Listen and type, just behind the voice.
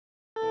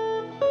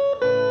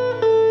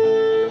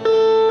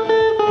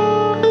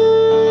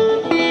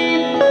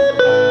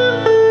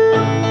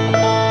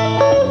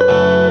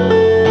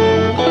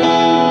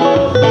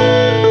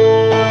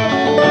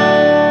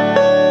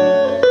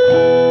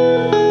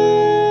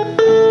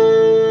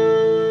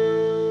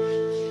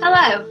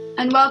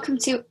and welcome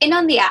to In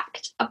on the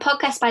Act, a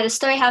podcast by the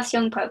Storyhouse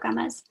Young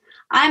Programmers.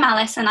 I'm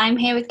Alice and I'm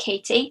here with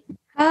Katie.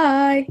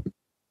 Hi.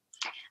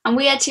 And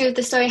we are two of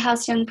the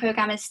Storyhouse Young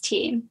Programmers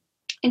team.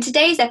 In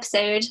today's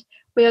episode,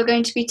 we are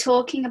going to be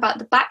talking about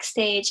the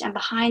backstage and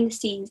behind the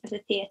scenes of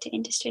the theatre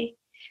industry.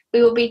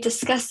 We will be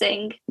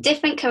discussing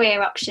different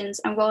career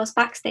options and roles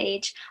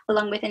backstage,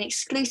 along with an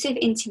exclusive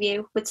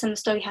interview with some of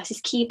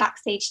Storyhouse's key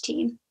backstage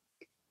team.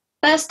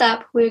 First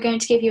up, we're going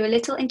to give you a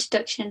little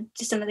introduction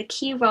to some of the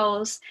key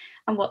roles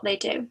and what they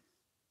do.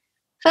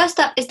 First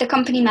up is the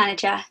company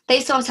manager.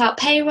 They sort out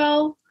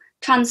payroll,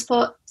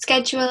 transport,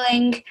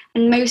 scheduling,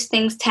 and most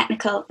things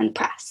technical and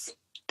press.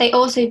 They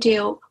also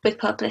deal with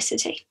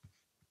publicity.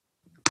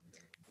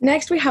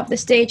 Next, we have the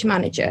stage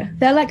manager.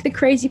 They're like the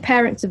crazy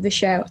parents of the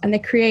show, and they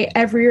create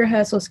every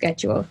rehearsal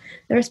schedule.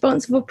 They're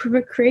responsible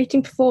for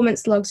creating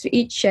performance logs for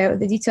each show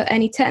that detail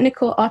any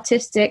technical,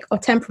 artistic, or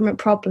temperament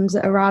problems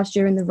that arise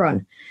during the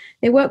run.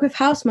 They work with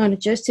house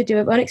managers to deal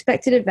with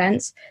unexpected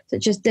events,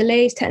 such as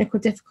delays, technical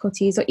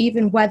difficulties, or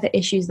even weather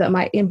issues that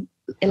might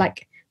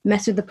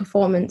mess with the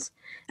performance.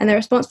 And they're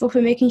responsible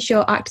for making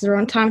sure actors are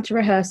on time to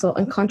rehearsal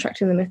and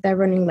contracting them if they're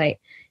running late.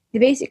 They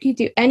basically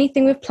do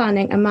anything with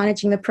planning and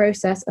managing the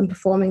process and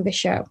performing the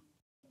show.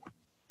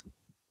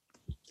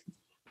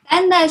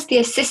 Then there's the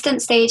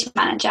assistant stage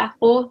manager,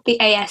 or the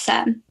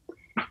ASM.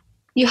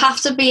 You have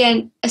to be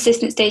an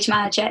assistant stage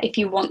manager if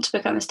you want to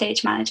become a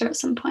stage manager at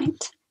some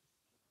point.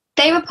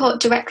 They report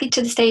directly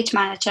to the stage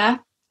manager.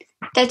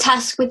 They're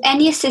tasked with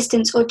any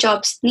assistance or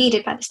jobs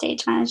needed by the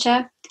stage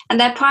manager, and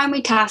their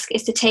primary task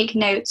is to take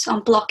notes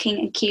on blocking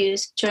and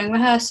cues during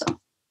rehearsal.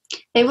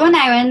 They run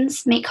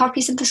errands, make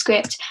copies of the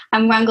script,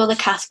 and wrangle the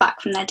cast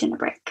back from their dinner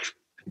break.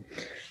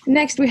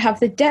 Next, we have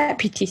the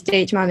deputy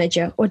stage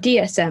manager, or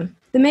DSM.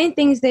 The main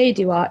things they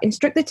do are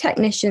instruct the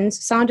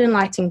technicians, sound and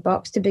lighting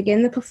box to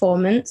begin the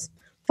performance,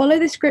 follow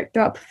the script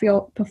throughout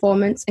your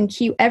performance, and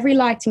cue every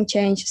lighting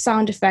change,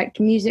 sound effect,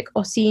 music,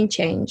 or scene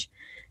change.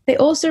 They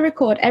also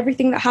record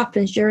everything that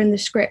happens during the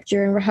script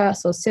during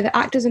rehearsals, so the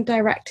actors and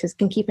directors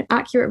can keep an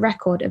accurate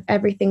record of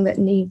everything that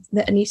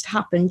needs to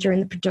happen during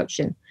the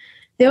production.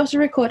 They also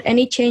record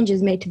any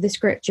changes made to the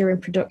script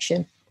during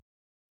production.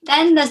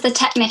 Then there's the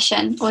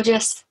technician, or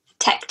just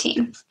tech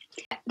team.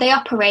 They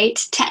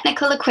operate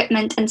technical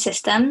equipment and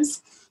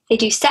systems. They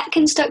do set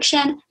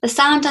construction, the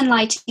sound and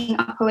lighting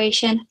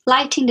operation,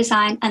 lighting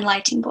design, and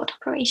lighting board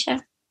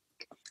operation.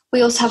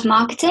 We also have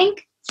marketing.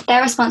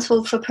 They're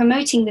responsible for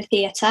promoting the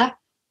theatre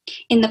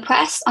in the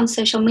press, on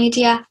social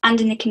media,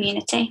 and in the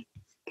community.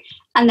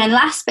 And then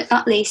last but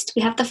not least,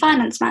 we have the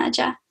finance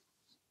manager.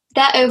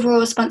 Their overall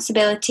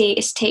responsibility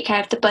is to take care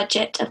of the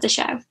budget of the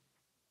show.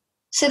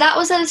 So that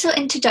was a little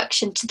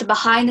introduction to the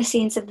behind the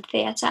scenes of the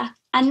theatre.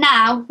 And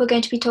now we're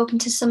going to be talking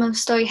to some of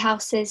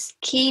Storyhouse's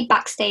key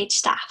backstage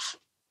staff.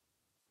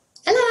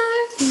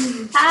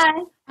 Hello.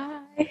 Hi.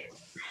 Hi.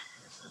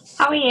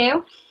 How are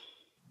you?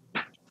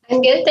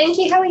 I'm good, thank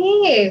you. How are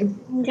you?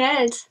 I'm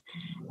good.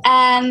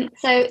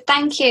 So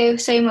thank you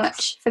so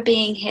much for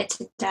being here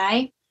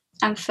today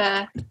and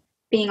for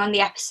being on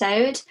the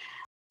episode.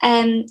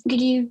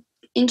 Could you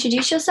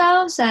introduce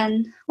yourselves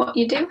and what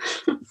you do?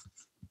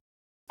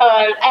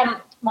 Hello,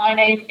 my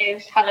name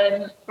is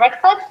Helen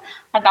Redcliffe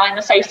and I'm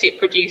associate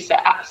producer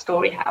at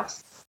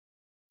Storyhouse.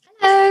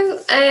 Hello,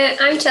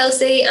 I'm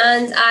Chelsea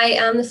and I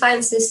am the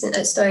finance assistant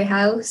at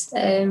Storyhouse.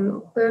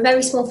 We're a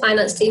very small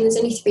finance team, there's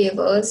only 3 of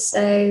us,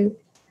 so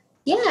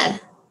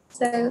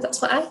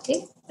that's what I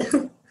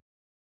do.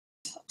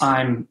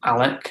 I'm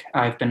Alec.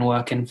 I've been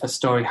working for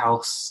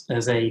Storyhouse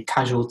as a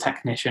casual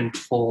technician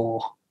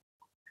for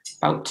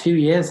about 2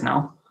 years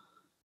now,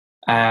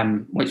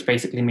 which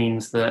basically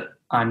means that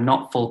I'm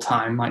not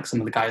full-time like some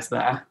of the guys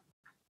there,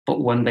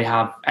 but when they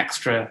have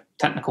extra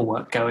technical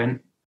work going,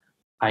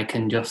 I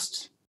can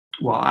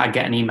I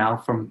get an email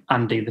from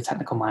Andy, the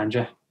technical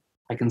manager.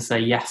 I can say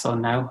yes or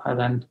no, and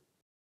then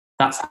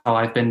that's how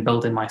I've been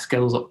building my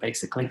skills up,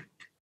 basically.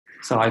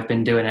 So I've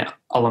been doing it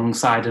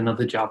alongside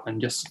another job and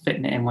just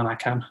fitting it in when I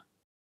can.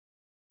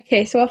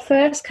 Okay, so our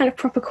first kind of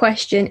proper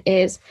question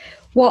is,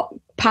 what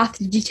path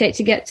did you take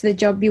to get to the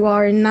job you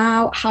are in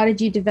now? How did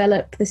you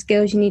develop the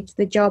skills you need for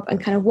the job? And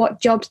kind of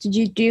what jobs did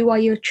you do while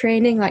you were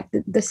training, like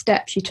the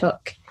steps you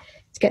took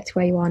to get to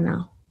where you are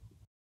now?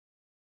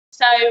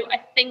 So I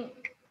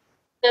think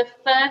the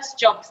first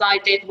jobs I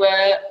did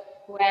were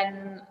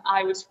when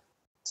I was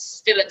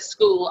still at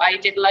school. I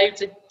did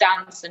loads of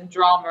dance and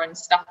drama and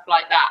stuff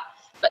like that.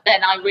 But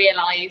then I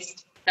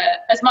realised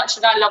that as much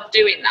as I loved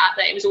doing that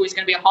it was always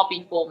going to be a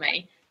hobby for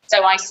me.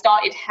 So I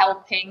started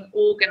helping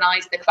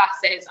organise the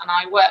classes, and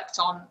I worked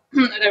on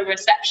the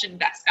reception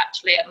desk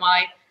actually at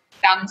my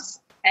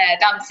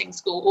dancing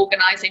school,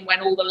 organising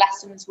when all the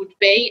lessons would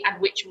be and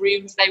which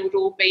rooms they would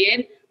all be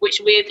in, which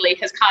weirdly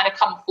has kind of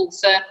come full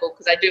circle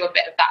because I do a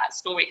bit of that at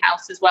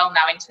Storyhouse as well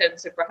now in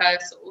terms of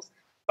rehearsals.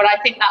 But I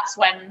think that's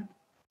when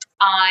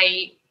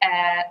I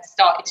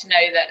started to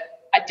know that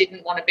I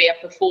didn't want to be a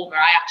performer.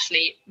 I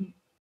actually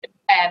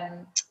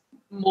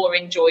more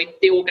enjoyed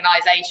the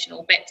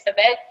organisational bits of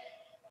it.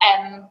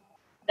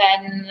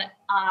 Then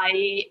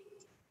I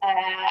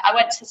I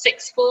went to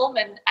sixth form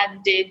and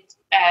did.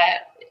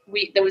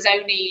 There was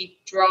only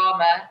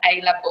drama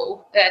A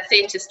level,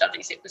 theatre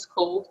studies it was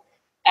called,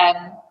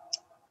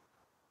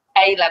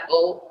 A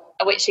level,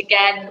 which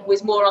again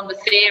was more on the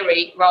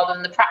theory rather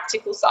than the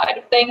practical side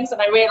of things.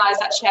 And I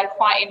realised actually I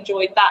quite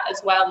enjoyed that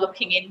as well,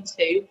 looking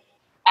into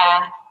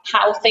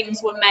how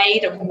things were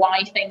made and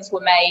why things were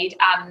made,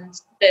 and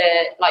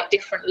the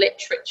different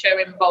literature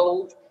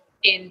involved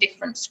in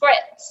different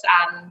scripts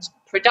and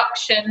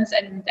productions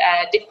and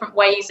different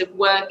ways of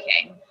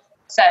working.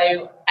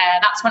 So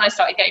that's when I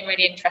started getting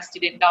really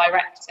interested in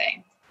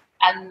directing.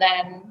 And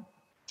then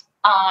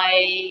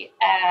I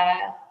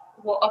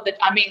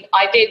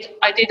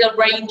did a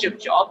range of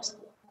jobs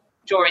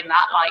during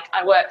that. Like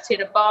I worked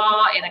in a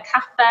bar, in a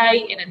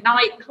cafe, in a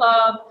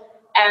nightclub,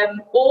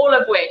 all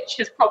of which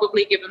has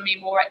probably given me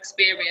more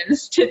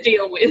experience to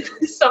deal with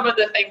some of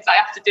the things I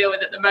have to deal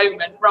with at the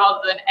moment,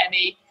 rather than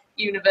any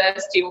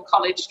university or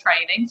college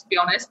training, to be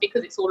honest,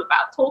 because it's all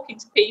about talking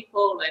to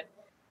people and,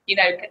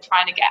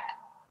 trying to get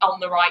on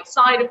the right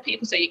side of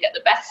people so you get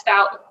the best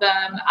out of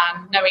them,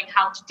 and knowing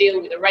how to deal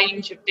with a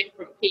range of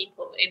different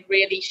people in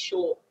really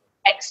short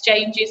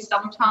exchanges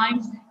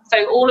sometimes.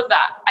 So all of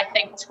that, I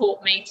think,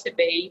 taught me to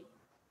be,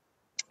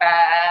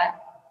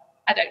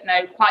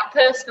 quite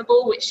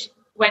personable, which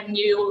when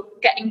you're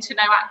getting to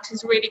know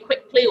actors really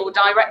quickly or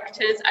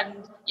directors,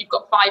 and you've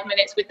got 5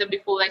 minutes with them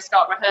before they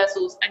start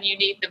rehearsals and you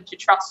need them to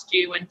trust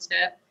you and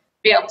to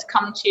be able to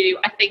come to you,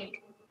 I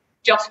think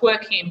just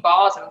working in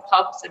bars and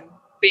pubs and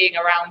being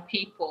around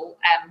people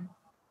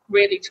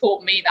really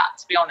taught me that,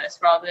 to be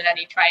honest, rather than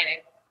any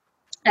training.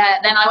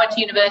 Then I went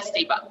to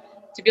university, but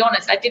to be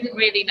honest, I didn't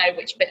really know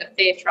which bit of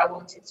theatre I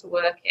wanted to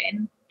work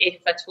in,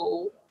 if at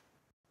all.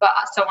 But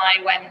so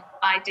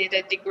I did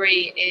a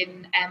degree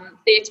in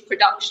theatre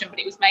production, but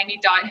it was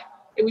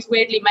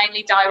weirdly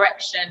mainly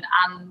direction,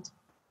 and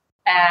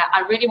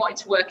I really wanted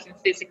to work in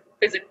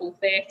physical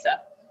theatre,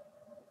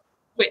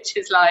 which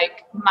is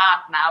mad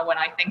now when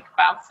I think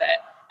about it.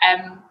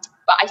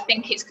 But I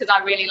think it's because I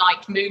really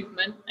liked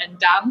movement and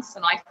dance,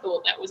 and I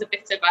thought that was a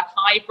bit of a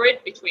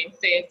hybrid between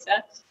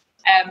theatre,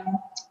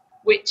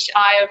 which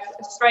I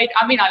have strayed.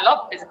 I mean, I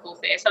love physical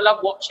theatre, I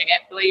love watching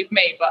it, believe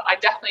me, but I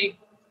definitely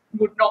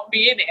would not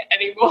be in it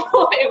anymore.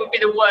 It would be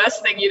the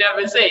worst thing you'd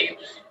ever seen,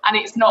 and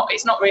it's not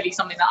really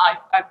something that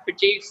I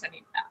produce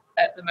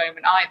at the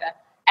moment either.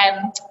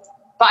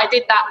 But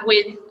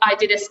I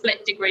did a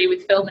split degree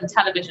with film and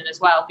television as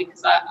well,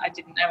 because I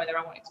didn't know whether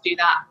I wanted to do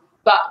that.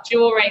 But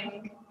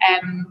during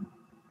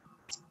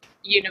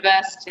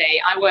university,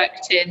 I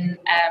worked in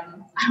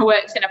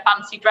a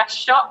fancy dress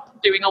shop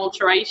doing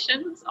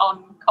alterations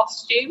on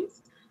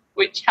costumes,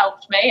 which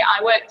helped me.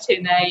 I worked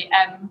in a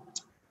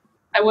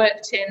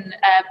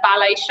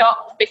ballet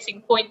shop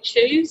fitting point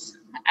shoes,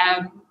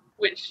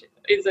 which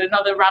is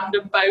another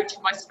random bow to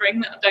my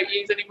string that I don't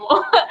use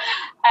anymore.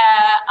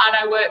 And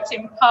I worked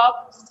in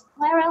pubs.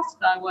 Where else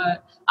did I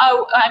work?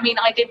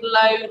 I did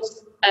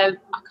loads of,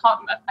 I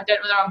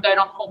don't know whether I'm going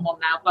on one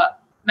now, but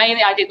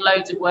mainly I did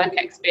loads of work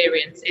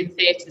experience in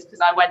theatres,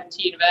 because I went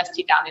to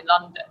university down in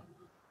London.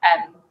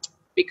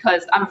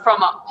 Because I'm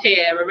from up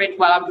here,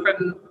 I'm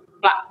from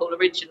Blackpool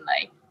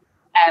originally.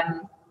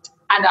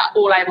 And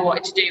all I ever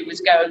wanted to do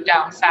was go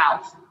down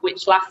south,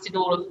 which lasted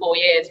all of 4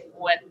 years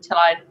until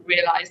I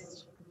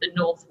realised the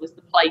north was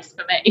the place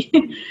for me.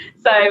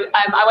 So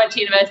I went to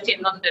university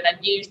in London and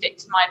used it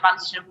to my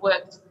advantage, and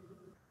worked.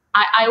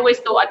 I always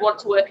thought I'd want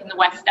to work in the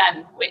West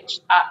End, which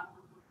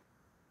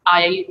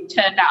I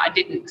turned out I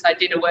didn't, because I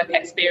did a work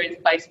experience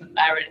placement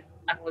there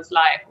and was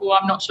like, well,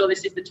 I'm not sure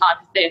this is the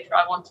type of theatre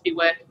I want to be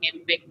working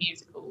in, big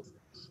musicals.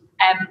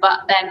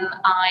 But then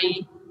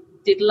I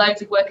did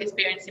loads of work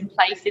experience in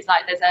places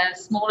like, there's a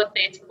smaller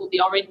theatre called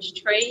the Orange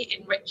Tree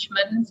in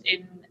Richmond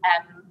in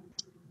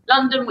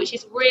London, which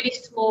is really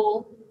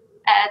small,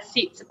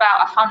 seats about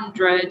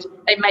 100.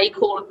 They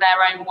make all of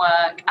their own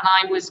work, and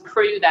I was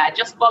crew there,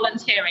 just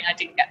volunteering. I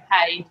didn't get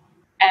paid,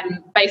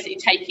 basically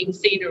taking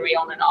scenery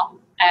on and off.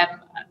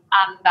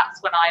 And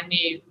that's when I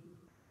knew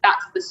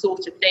that's the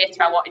sort of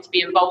theatre I wanted to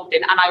be involved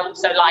in. And I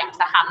also liked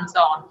the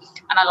hands-on,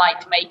 and I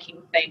liked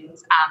making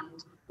things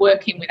and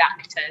working with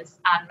actors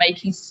and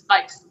making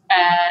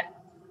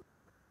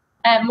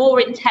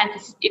more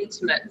intense,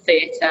 intimate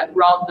theatre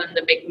rather than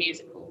the big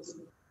musicals.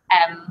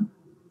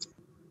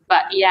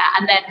 But yeah,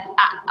 and then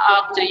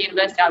after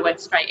university, I went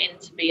straight in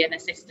to be an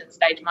assistant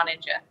stage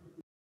manager.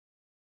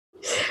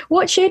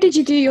 What show did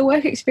you do your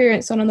work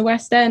experience on the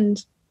West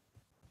End?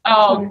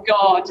 Oh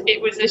God,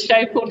 it was a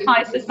show called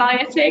High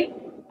Society.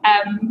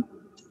 I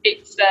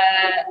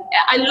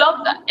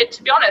love that.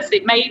 To be honest,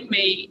 it made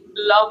me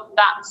love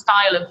that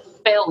style of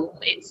film.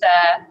 It's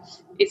a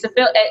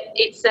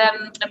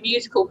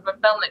musical from a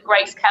film that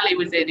Grace Kelly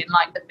was in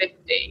like the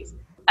 50s,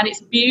 and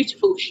it's a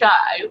beautiful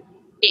show.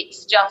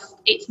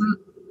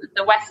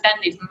 The West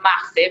End is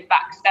massive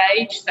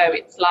backstage, so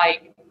it's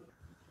like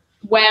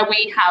where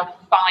we have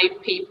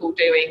 5 people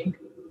doing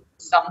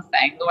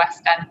something, the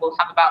West End will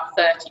have about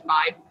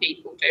 35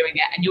 people doing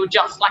it, and you're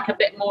just like a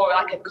bit more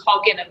like a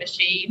cog in a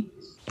machine.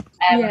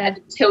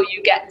 until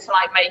you get to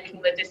like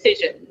making the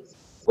decisions,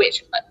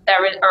 which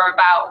there are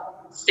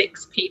about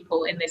 6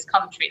 people in this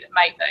country that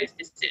make those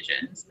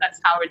decisions. That's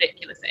how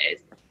ridiculous it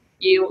is.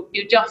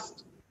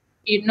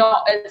 You're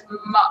not as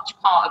much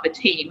part of a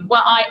team.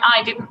 Well,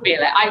 I didn't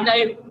feel it. I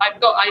know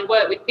I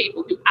work with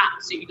people who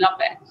absolutely love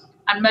it,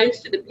 and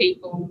most of the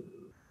people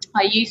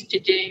I used to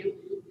do.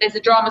 There's a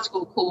drama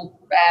school called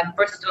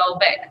Bristol Old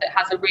Vic that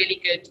has a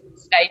really good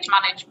stage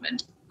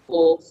management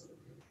course,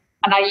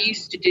 and I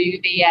used to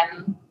do the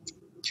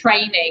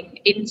training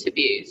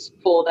interviews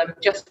for them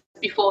just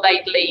before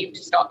they'd leave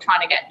to start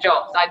trying to get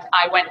jobs.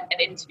 I went and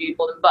interviewed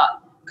for them,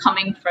 but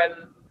coming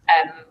from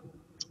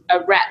a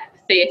rep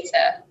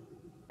theatre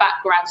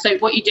background, so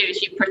what you do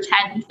is you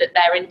pretend that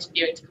they're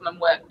interviewing to come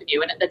and work with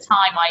you. And at the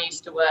time I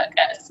used to work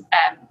at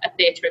a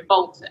theatre in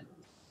Bolton,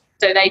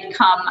 so they'd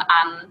come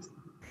and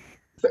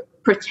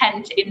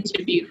pretend to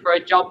interview for a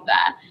job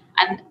there,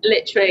 and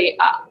literally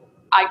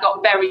I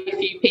got very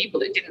few people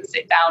that didn't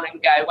sit down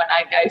and go, when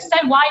I go,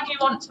 so why do you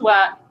want to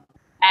work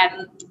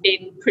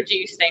in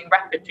producing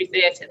repertory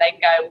theatre? They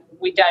go,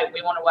 we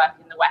want to work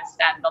in the West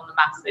End on the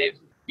massive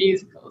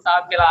musicals.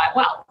 I'd be like,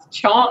 well,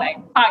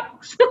 charming,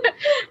 thanks.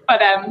 But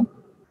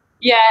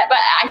but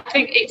I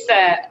think it's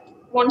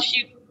once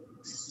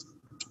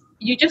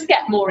you just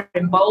get more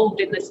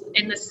involved in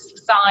the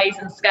size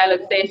and scale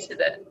of theatre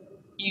that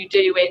you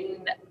do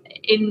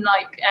in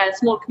like a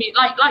small community,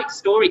 like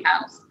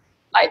Storyhouse.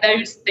 Like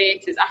those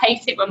theatres, I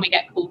hate it when we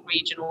get called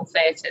regional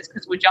theatres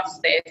because we're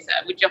just theatre.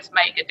 We just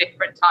make a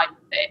different type of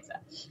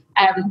theatre.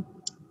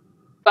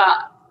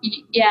 But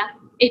yeah,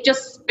 it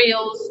just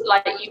feels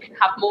like you can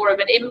have more of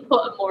an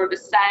input and more of a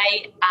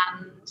say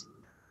and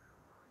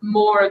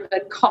more of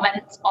a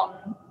comment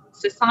on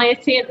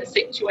society and the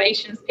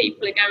situations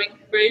people are going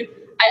through.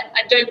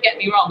 I don't get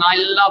me wrong, I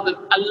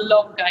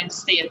love going to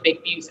see a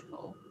big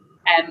musical.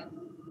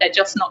 They're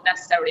just not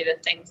necessarily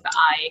the things that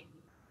I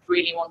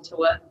really want to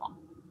work on.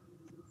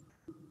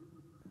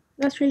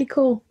 That's really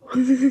cool.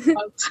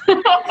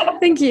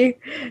 Thank you.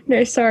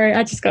 No, sorry,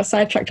 I just got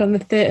sidetracked on the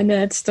theatre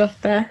nerd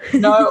stuff there.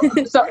 No,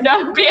 be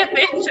a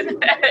theatre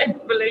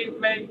nerd, believe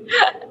me.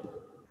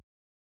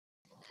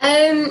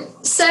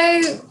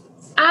 So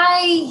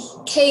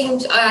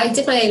I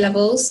did my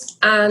A-levels,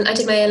 and I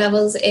did my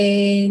A-levels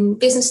in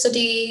business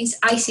studies,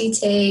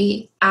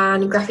 ICT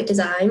and graphic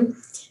design,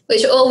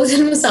 which are all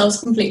within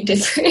themselves completely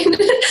different.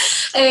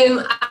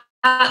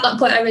 At that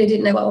point, I really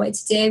didn't know what I wanted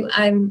to do.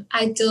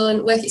 I'd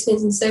done work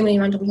experience in so many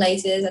random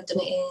places. I'd done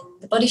it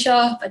in the Body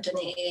Shop. I'd done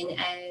it in.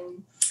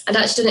 I'd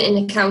actually done it in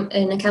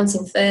an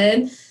accounting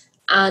firm.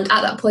 And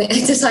at that point,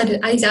 I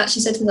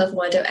actually said to myself,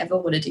 "Well, I don't ever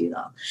want to do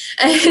that."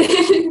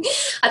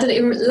 I'd done it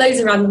in loads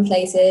of random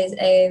places.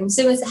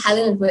 Similar to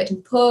Helen, I'd worked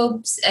in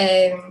pubs,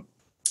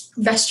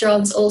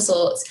 restaurants, all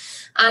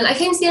sorts. And I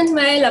came to the end of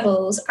my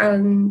A-levels,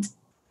 and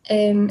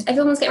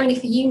everyone was getting ready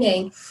for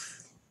uni.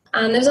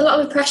 And there was a lot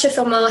of pressure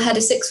from our head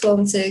of sixth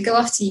form to go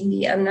off to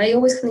uni, and I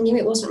always kind of knew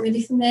it wasn't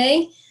really for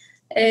me.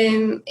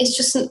 It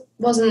just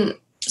wasn't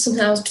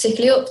something I was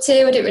particularly up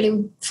to. I didn't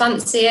really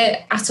fancy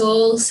it at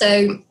all.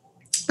 So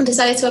I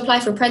decided to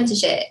apply for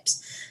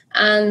apprenticeships,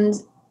 and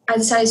I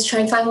decided to try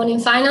and find one in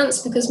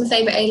finance because my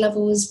favourite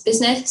A-level was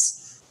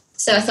business.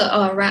 So I thought,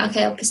 oh, right,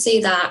 okay, I'll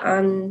pursue that.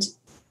 And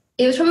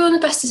it was probably one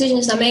of the best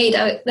decisions I made.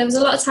 There was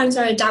a lot of times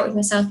where I doubted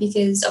myself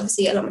because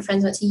obviously a lot of my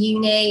friends went to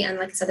uni, and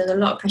like I said, there was a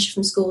lot of pressure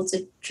from school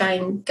to try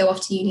and go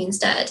off to uni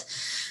instead.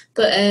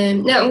 But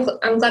no,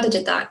 I'm glad I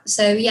did that.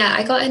 So yeah,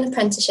 I got an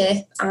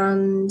apprenticeship,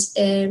 and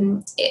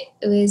it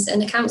was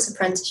an accounts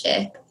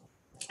apprenticeship.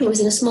 It was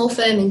in a small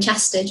firm in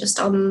Chester, just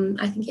on,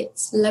 I think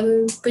it's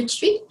Lower Bridge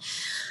Street.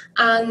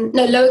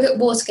 Lower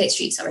Watergate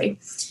Street, sorry.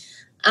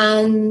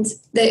 And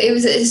it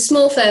was a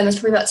small firm, there was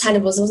probably about 10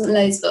 of us, there wasn't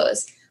loads of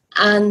us.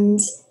 And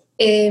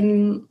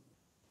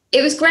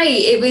it was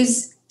great.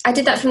 I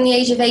did that from the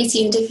age of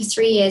 18 and did for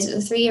 3 years. It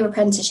was a 3-year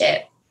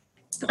apprenticeship.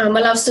 And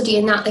while I was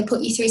studying that, they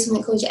put you through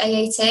something called your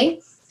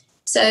AAT.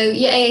 So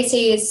your AAT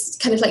is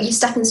kind of like your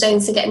stepping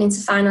stones to getting into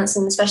finance,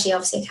 and especially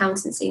obviously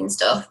accountancy and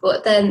stuff.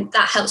 But then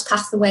that helps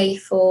path the way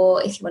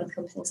for if you want to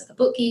become things like a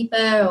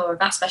bookkeeper or a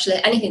VAT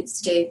specialist, anything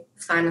to do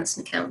with finance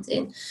and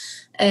accounting.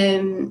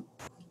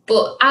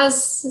 But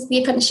as the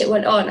apprenticeship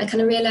went on, I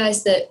kind of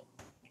realised that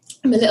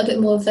I'm a little bit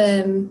more of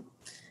a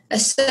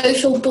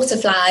social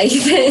butterfly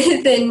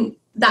than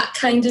that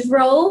kind of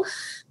role.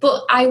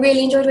 But I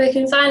really enjoyed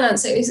working in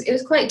finance. So it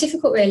was quite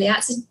difficult, really. I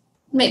had to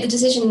make the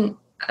decision,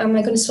 am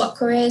I going to swap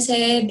careers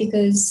here?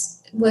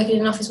 Because working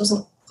in an office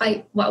wasn't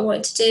quite what I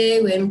wanted to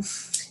do,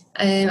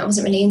 and I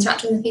wasn't really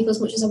interacting with people as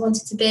much as I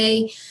wanted to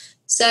be.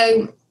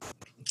 So,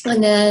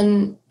 and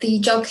then the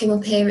job came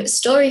up here at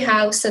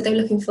Storyhouse that they were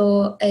looking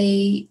for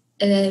a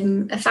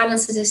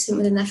finance assistant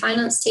within their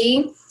finance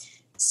team.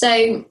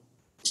 So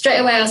straight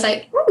away I was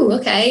like, "Ooh,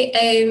 okay."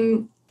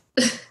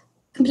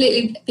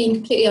 Being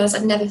completely honest,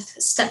 I've never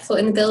stepped foot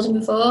in the building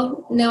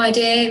before. No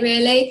idea,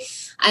 really.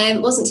 I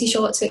wasn't too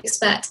sure what to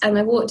expect, and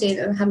I walked in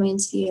and had my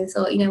interview and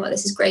thought, you know what,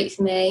 this is great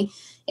for me.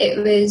 It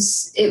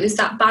was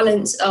that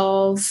balance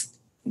of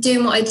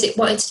doing what I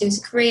wanted to do as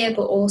a career,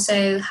 but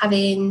also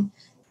having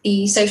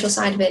the social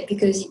side of it,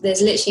 because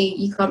there's literally,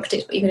 you can't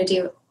predict what you're going to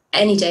do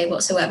any day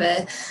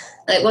whatsoever.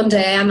 Like one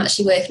day I'm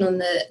actually working on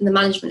the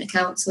management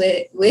accounts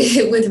with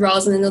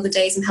Roz, and then other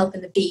days I'm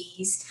helping the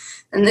bees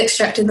and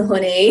extracting the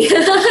honey.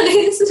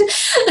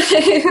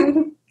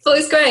 But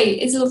it's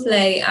great, it's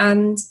lovely,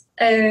 and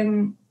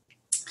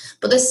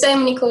but there's so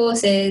many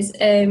courses.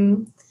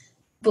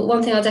 But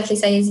one thing I'll definitely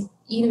say is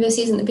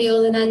university isn't the be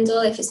all and end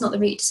all. If it's not the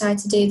route you decide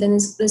to do, then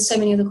there's so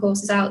many other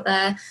courses out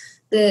there.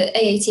 The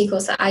AAT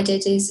course that I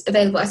did is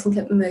available, I think,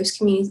 at most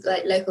community,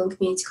 like local and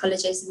community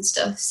colleges and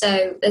stuff.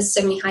 So there's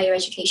so many higher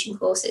education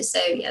courses. So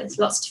yeah, there's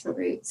lots of different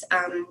routes,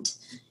 and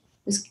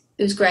it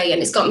was great.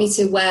 And it's got me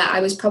to where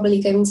I was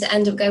probably going to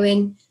end up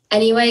going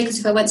anyway, because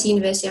if I went to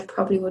university, I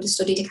probably would have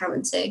studied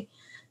accountancy.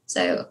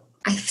 So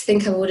I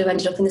think I would have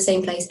ended up in the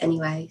same place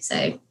anyway.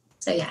 So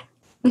yeah.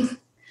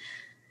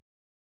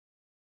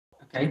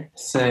 Okay,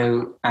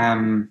 so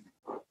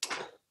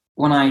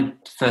when I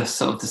first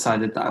sort of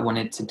decided that I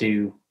wanted to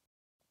do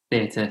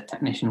theatre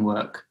technician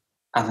work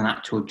as an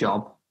actual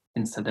job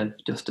instead of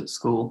just at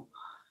school,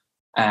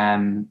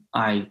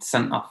 I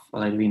sent off a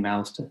load of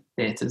emails to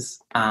theatres,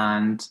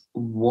 and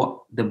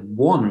what the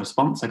one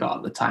response I got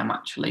at the time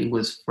actually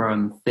was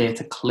from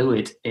Theatre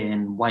Clwyd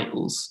in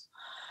Wales,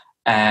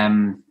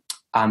 and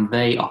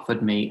they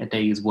offered me a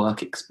day's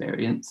work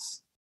experience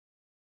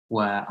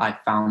where I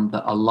found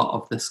that a lot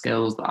of the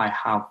skills that I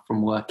have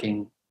from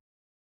working,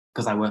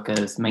 because I work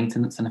as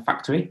maintenance in a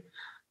factory,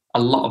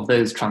 a lot of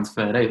those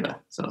transferred over.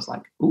 So I was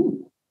like,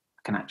 ooh,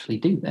 I can actually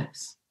do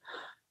this.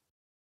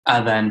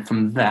 And then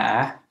from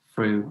there,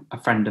 through a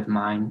friend of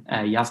mine,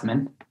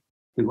 Yasmin,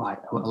 who I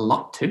owe a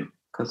lot to,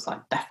 because I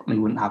definitely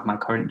wouldn't have my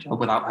current job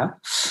without her,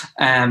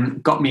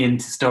 got me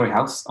into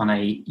Storyhouse on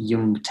a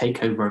young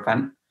takeover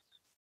event.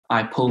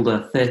 I pulled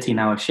a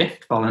 13-hour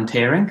shift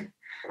volunteering.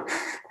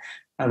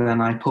 And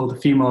then I pulled a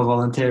few more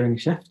volunteering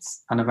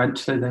shifts, and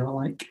eventually they were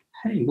like,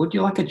 hey, would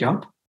you like a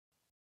job?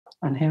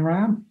 And here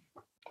I am.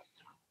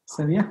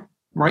 So yeah,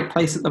 right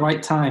place at the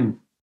right time,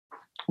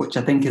 which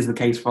I think is the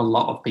case for a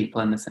lot of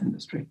people in this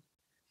industry.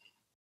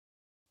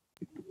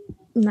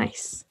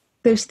 Nice.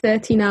 Those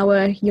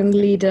 13-hour young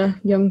leader,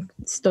 young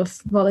stuff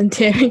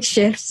volunteering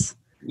shifts.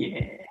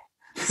 Yeah.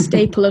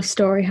 Staple of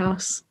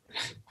Storyhouse.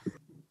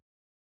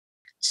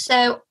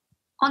 So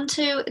on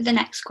to the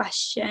next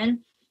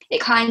question. It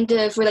kind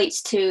of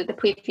relates to the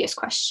previous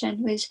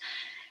question, was,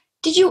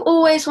 did you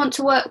always want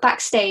to work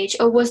backstage,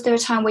 or was there a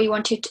time where you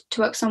wanted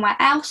to work somewhere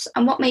else?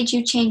 And what made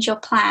you change your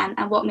plan,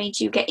 and what made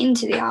you get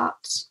into the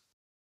arts?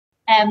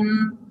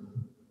 Well,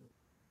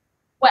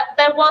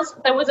 there was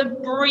a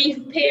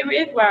brief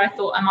period where I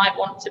thought I might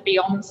want to be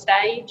on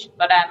stage,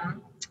 but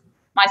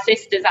my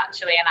sister's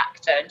actually an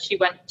actor, and she's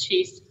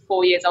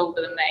 4 years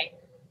older than me,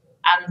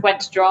 and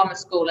went to drama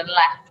school and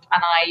left,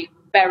 and I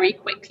very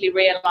quickly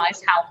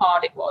realised how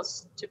hard it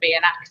was to be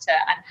an actor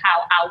and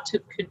how out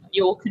of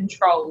your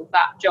control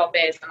that job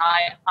is. And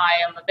I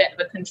am a bit of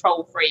a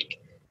control freak.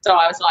 So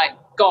I was like,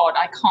 God,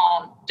 I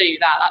can't do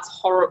that. That's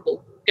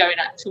horrible, going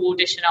out to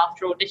audition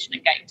after audition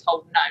and getting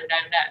told no,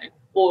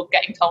 or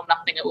getting told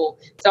nothing at all.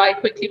 So I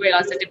quickly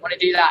realised I didn't want to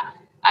do that.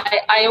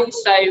 I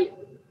also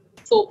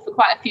thought for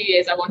quite a few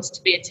years I wanted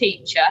to be a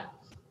teacher.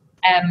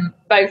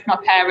 Both my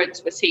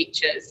parents were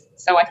teachers,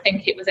 so I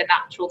think it was a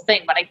natural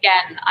thing. But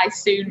again, I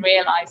soon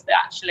realised that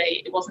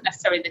actually it wasn't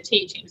necessarily the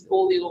teaching, it was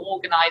all the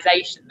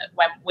organisation that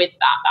went with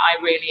that I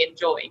really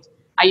enjoyed.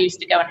 I used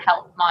to go and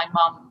help my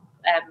mum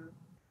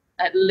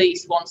at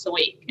least once a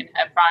week in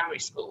her primary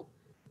school,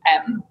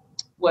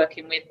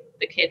 working with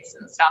the kids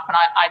and stuff. And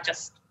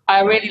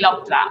I really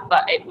loved that.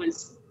 But it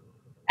was,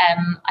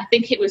 I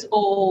think it was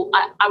all,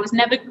 I was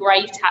never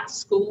great at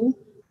school,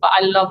 but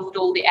I loved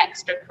all the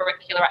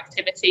extracurricular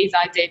activities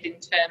I did in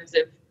terms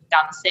of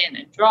dancing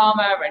and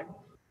drama and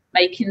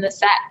making the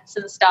sets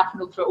and stuff,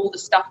 and all the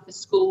stuff for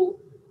school.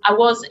 I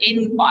was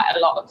in quite a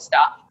lot of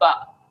stuff,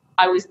 but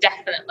I was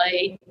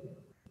definitely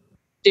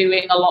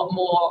doing a lot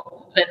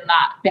more than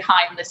that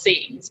behind the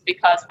scenes,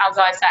 because as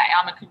I say,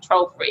 I'm a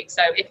control freak.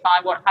 So if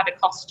I had a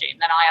costume,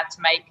 then I had to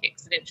make it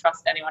because I didn't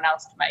trust anyone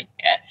else to make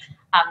it.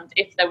 And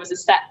if there was a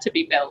set to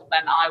be built,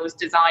 then I was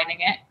designing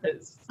it,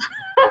 because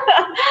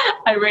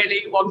I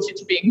really wanted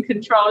to be in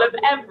control of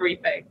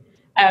everything,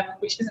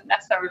 which isn't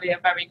necessarily a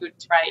very good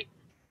trait.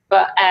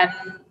 But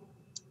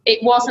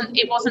it wasn't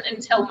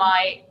until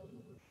my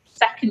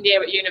second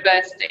year at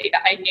university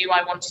that I knew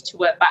I wanted to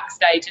work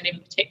backstage, and in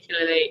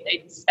particularly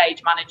in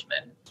stage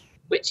management,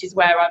 which is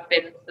where I've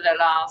been for the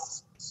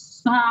last,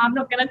 I'm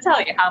not going to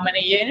tell you how many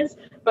years,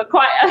 but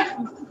quite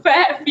a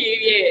fair few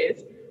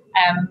years.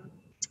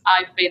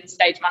 I've been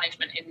stage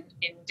management in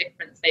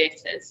different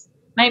theatres,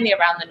 mainly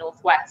around the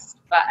Northwest.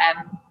 But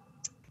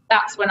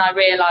that's when I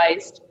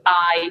realised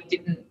I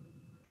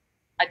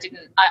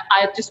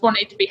just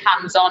wanted to be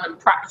hands-on and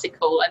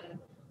practical and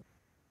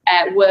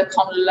work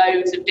on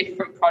loads of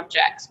different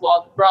projects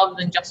rather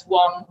than just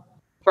one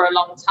for a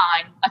long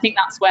time. I think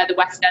that's where the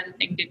West End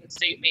thing didn't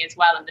suit me as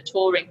well, and the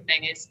touring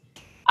thing is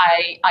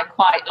I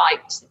quite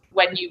liked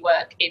when you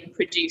work in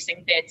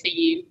producing theatre,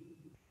 you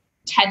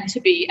tend to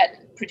be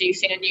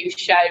producing a new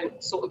show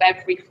sort of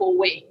every 4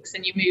 weeks,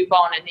 and you move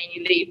on, and then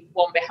you leave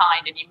one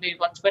behind and you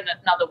move on to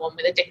another one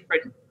with a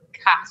different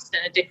cast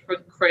and a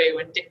different crew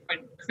and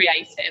different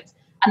creatives.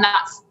 And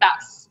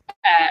that's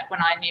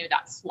when I knew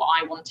that's what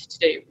I wanted to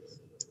do,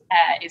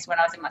 is when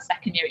I was in my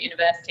second year at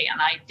university,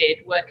 and I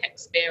did work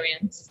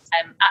experience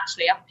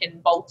actually up in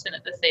Bolton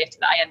at the theatre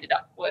that I ended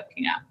up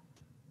working at.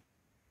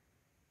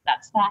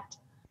 That's that.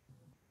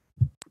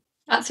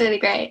 That's really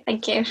great,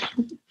 thank you.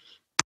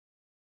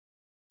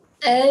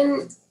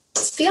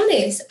 To be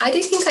honest, I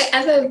don't think I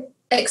ever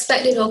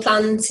expected or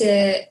planned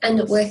to end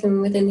up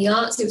working within the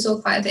arts. It was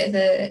all quite a bit of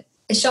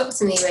a shock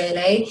to me,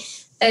 really.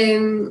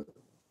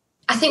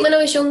 I think when I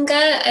was younger,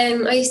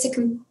 I used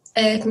to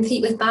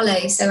compete with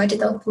ballet, so I did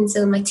that up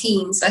until my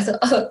teens. So I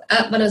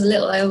thought, when I was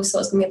little, I always thought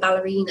I was going to be a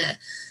ballerina.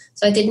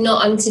 So I did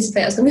not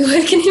anticipate I was going to be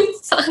working in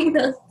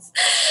finance.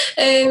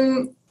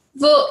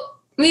 But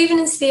moving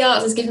into the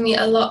arts has given me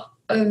a lot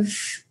of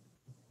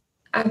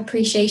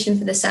appreciation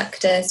for the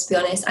sector, to be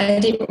honest. I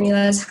didn't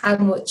realise how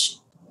much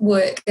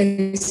work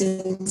goes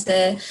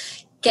into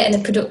getting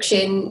a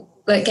production,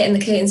 like getting the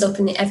curtains up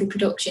in every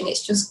production.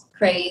 It's just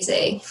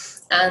crazy.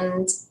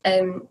 And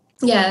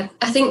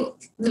I think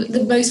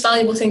the most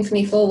valuable thing for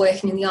me for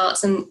working in the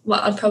arts, and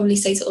what I'd probably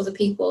say to other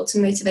people to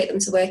motivate them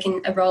to work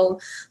in a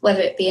role,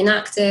 whether it be an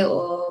actor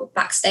or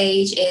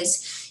backstage,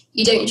 is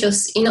you're not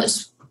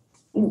just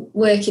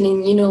working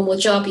in your normal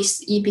job,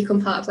 you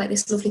become part of like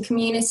this lovely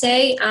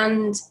community,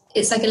 and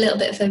it's like a little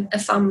bit of a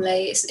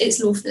family. It's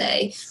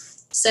lovely.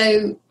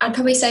 So I'd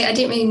probably say I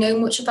didn't really know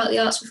much about the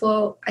arts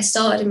before I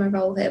started in my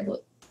role here,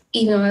 but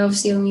even though I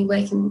obviously only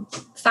work in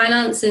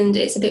finance and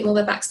it's a bit more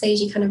of a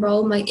backstagey kind of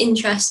role, my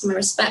interest and my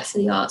respect for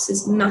the arts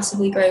has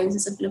massively grown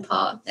since I've been a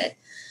part of it.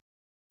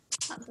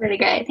 That's really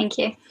great, thank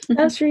you.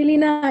 That's really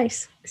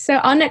nice. So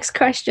our next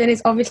question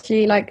is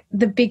obviously like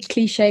the big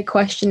cliche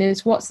question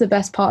is, what's the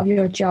best part of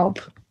your job?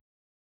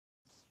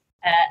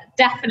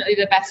 Definitely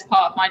the best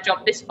part of my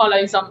job. This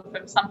follows on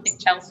from something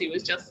Chelsea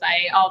was just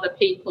saying, are the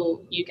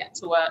people you get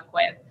to work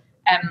with.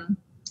 And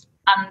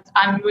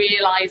I'm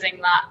realising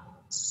that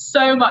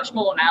so much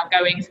more now,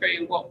 going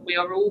through what we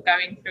are all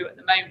going through at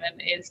the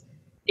moment, is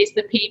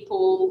the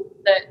people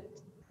that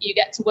you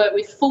get to work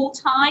with full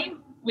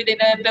time within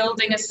a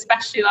building,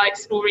 especially like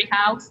Story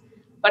House,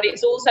 but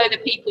it's also the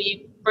people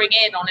you bring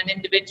in on an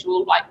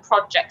individual like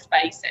project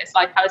basis.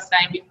 Like I was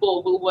saying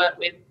before, we'll work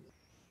with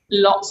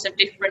lots of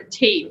different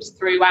teams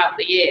throughout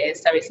the year,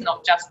 so it's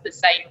not just the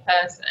same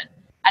person,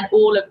 and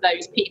all of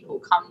those people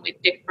come with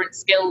different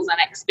skills and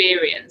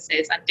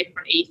experiences and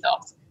different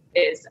ethos,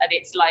 and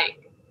it's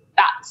like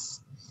that's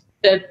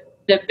the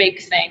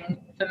big thing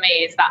for me,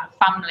 is that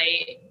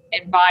family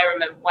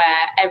environment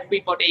where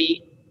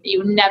everybody,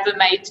 you're never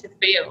made to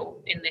feel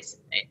in this,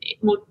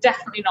 well,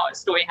 definitely not at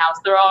Story House.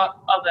 There are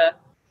other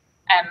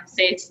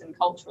theatres and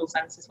cultural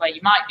centres where you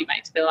might be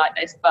made to feel like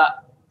this,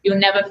 but you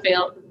never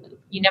feel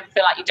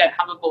like you don't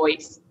have a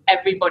voice.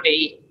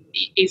 Everybody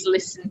is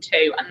listened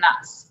to, and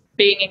that's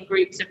being in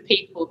groups of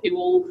people who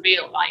all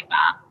feel like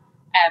that.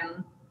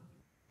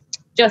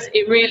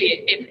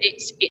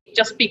 It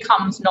just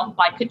becomes not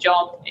like a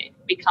job. It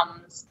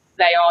becomes,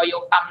 they are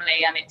your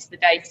family, and it's the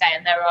day-to-day.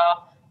 And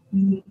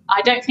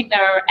I don't think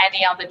there are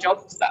any other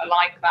jobs that are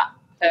like that,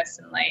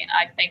 personally.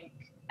 I think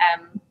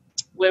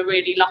we're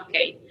really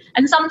lucky.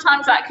 And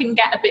sometimes that can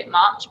get a bit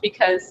much,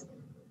 because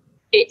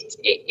it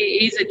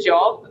is a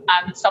job,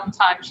 and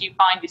sometimes you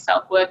find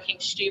yourself working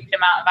stupid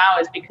amount of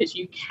hours because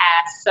you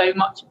care so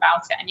much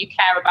about it, and you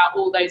care about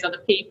all those other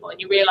people, and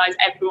you realise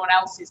everyone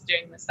else is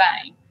doing the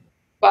same.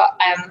 But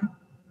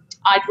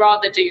I'd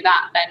rather do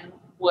that than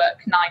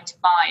work 9 to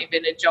 5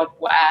 in a job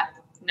where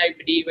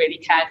nobody really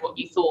cared what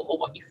you thought or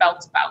what you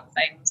felt about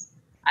things,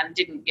 and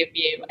didn't give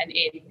you an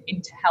in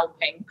into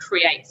helping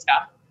create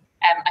stuff.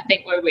 I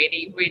think we're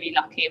really, really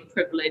lucky and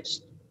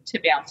privileged to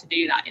be able to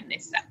do that in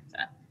this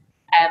sector.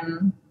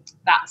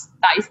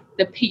 That is,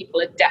 the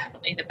people are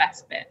definitely the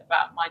best bit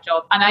about my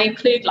job, and I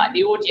include like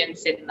the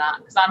audience in that,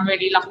 because I'm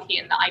really lucky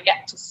in that I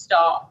get to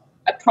start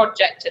a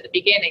project at the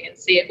beginning and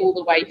see it all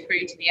the way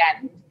through to the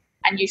end,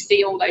 and you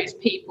see all those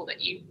people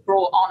that you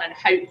brought on and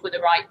hope were the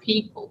right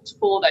people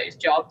for those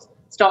jobs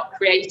start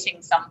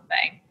creating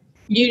something,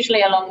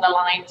 usually along the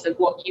lines of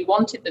what you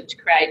wanted them to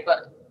create,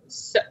 but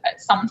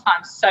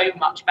sometimes so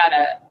much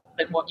better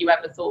than what you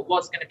ever thought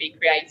was going to be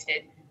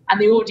created. And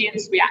the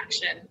audience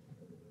reaction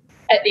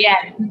at the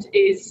end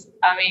is,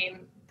 I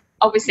mean,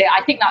 obviously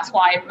I think that's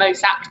why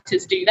most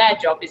actors do their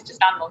job, is to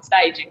stand on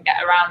stage and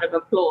get a round of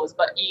applause,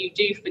 but you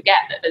do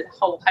forget that there's a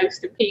whole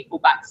host of people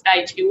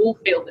backstage who all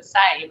feel the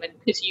same, and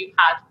because you've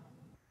had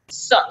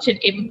such an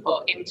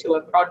input into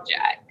a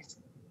project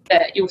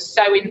that you're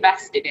so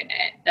invested in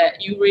it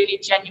that you really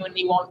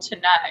genuinely want to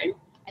know,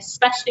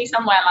 especially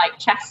somewhere like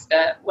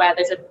Chester where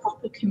there's a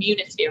proper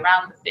community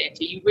around the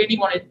theatre. You really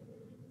want to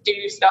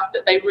do stuff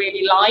that they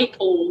really like,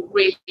 or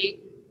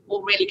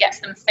really gets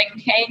them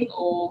thinking,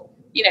 or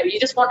you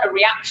just want a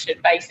reaction,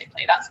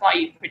 basically. That's why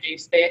you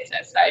produce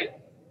theatre. So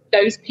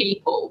those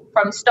people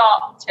from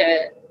start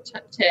to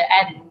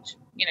end,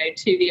 you know,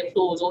 to the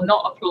applause or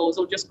not applause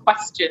or just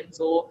questions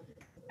or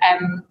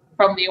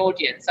from the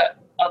audience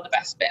are the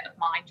best bit of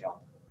my job.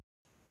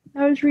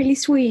 That was really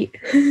sweet.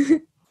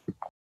 To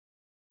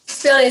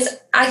be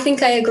honest, I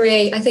think I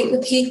agree. I think the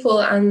people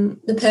and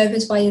the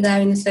purpose why you're there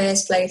in the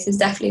first place is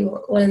definitely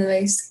one of the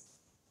most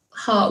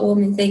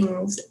heartwarming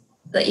things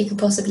that you could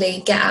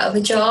possibly get out of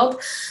a job.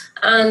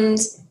 And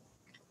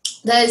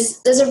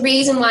there's a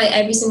reason why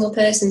every single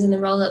person's in the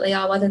role that they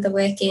are, whether they're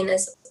working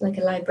as like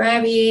a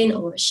librarian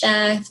or a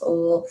chef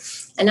or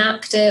an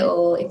actor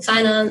or in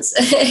finance.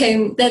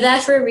 They're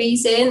there for a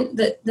reason.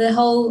 That the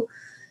whole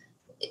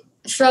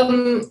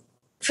from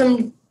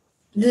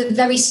the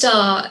very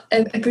start,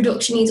 a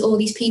production needs all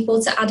these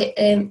people to add it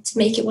to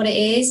make it what it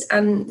is,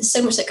 and there's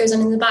so much that goes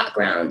on in the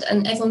background,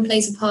 and everyone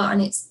plays a part,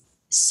 and it's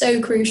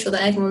so crucial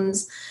that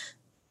everyone's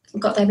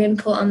got their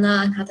input on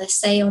that and had their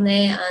say on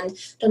it and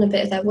done a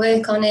bit of their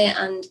work on it.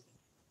 And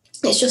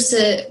it's just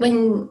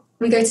when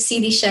we go to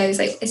see these shows,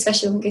 like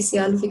especially when we go see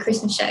our lovely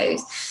Christmas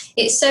shows,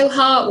 it's so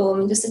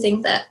heartwarming just to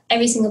think that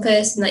every single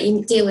person that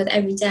you deal with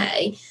every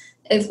day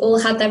have all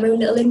had their own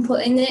little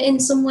input in it in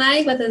some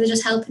way, whether they're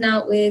just helping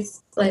out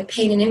with like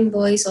paying an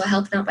invoice or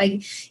helping out by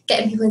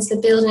getting people into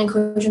the building,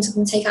 encouraging them to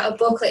come and take out a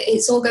book. Like,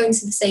 it's all going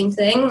to the same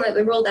thing. Like,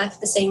 we're all there for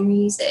the same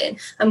reason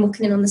and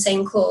working in on the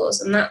same cause,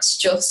 and that's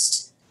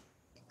just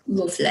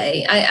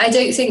lovely. I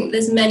don't think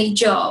there's many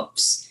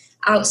jobs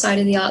outside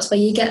of the arts where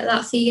you get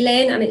that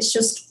feeling, and it's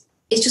just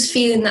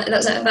feeling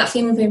that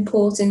feeling of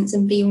importance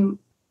and being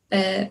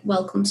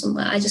welcome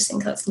somewhere. I just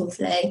think that's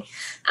lovely.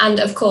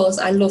 And of course,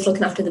 I love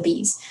looking after the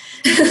bees.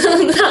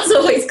 That's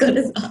always good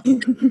as well.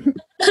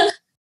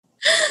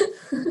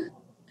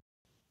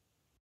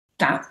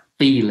 That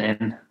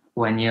feeling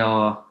when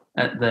you're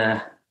at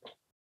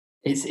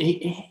it's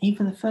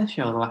either the first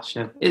show or the last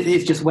show.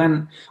 It's just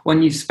when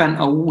you've spent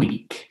a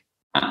week.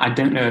 I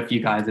don't know if you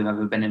guys have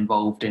ever been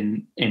involved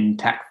in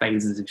tech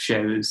phases of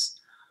shows,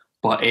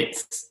 but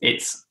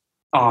it's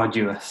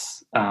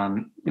arduous.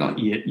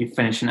 You're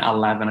finishing at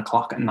 11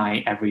 o'clock at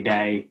night every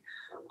day,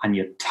 and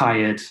you're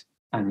tired,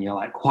 and you're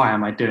like, why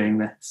am I doing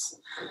this?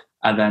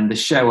 And then the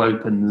show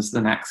opens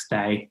the next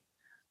day,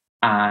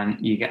 and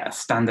you get a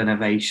standing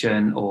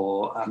ovation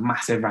or a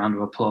massive round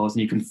of applause,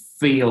 and you can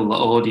feel the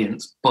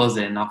audience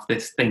buzzing off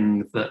this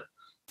thing that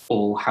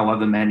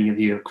however many of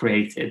you have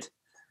created,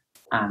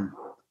 and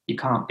you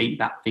can't beat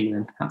that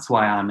feeling. That's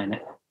why I'm in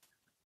it.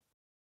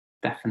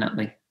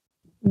 Definitely.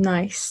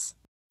 Nice.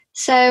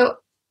 So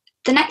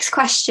the next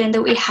question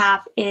that we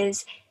have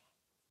is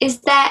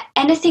there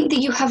anything that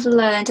you have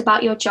learned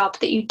about your job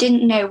that you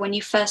didn't know when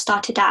you first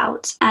started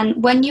out?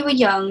 And when you were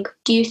young,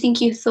 do you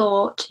think you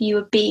thought you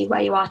would be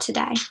where you are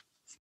today?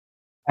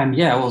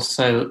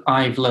 So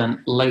I've learned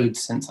loads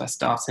since I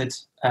started.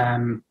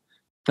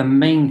 The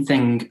main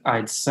thing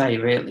I'd say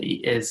really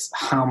is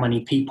how many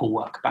people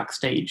work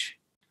backstage.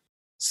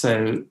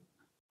 So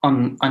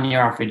on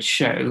your average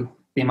show,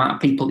 the amount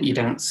of people that you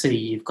don't see,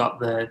 you've got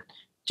the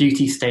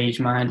duty stage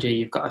manager,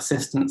 you've got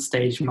assistant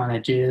stage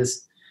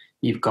managers,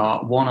 you've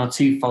got one or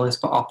two follow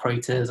spot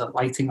operators, a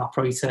lighting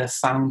operator,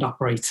 sound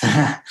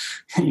operator,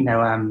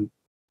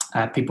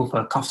 people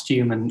for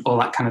costume and all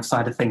that kind of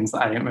side of things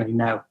that I don't really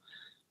know.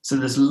 So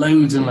there's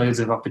loads and loads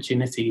of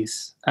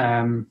opportunities.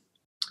 What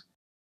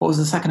was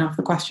the second half of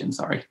the question?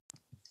 Sorry.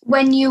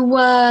 When you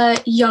were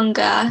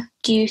younger,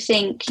 do you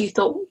think you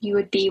thought you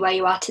would be where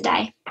you are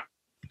today?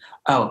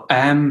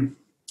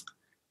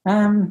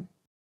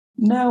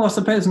 No, I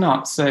suppose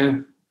not.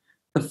 So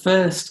the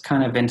first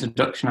kind of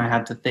introduction I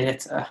had to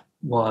theatre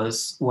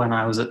was when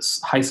I was at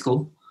high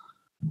school,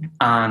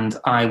 and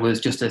I was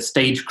just a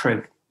stage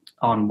crew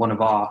on one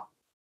of our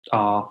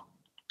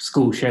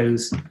school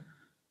shows,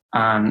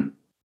 and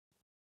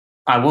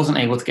I wasn't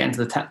able to get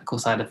into the technical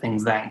side of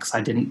things then because I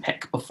didn't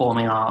pick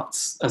performing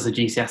arts as a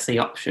GCSE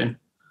option,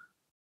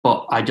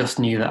 but I just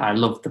knew that I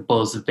loved the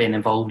buzz of being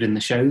involved in the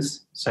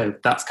shows, so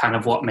that's kind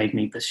of what made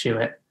me pursue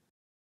it.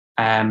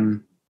 I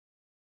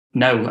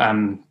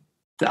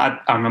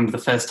remember the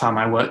first time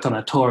I worked on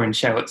a touring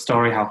show at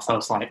Storyhouse, I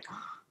was like,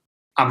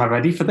 am I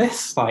ready for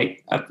this?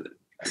 Like, am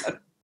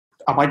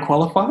I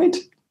qualified?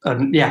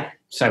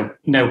 So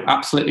no,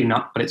 absolutely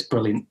not, but it's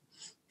brilliant.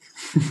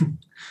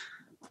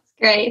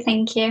 Great,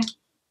 thank you.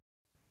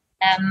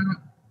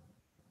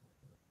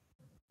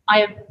 I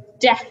have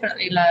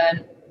definitely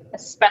learned,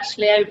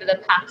 especially over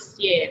the past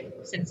year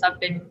since I've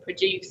been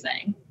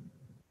producing,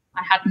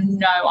 I had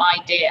no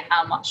idea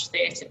how much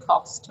theatre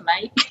costs to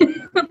make.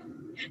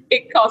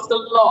 It cost a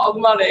lot of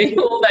money,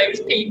 all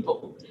those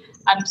people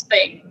and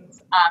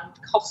things and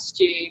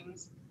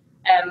costumes.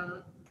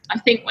 I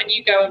think when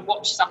you go and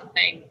watch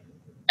something,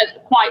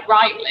 quite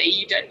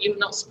rightly, you're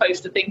not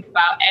supposed to think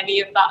about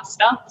any of that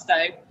stuff. So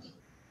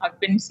I've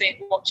been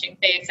watching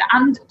theatre,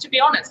 and to be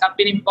honest, I've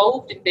been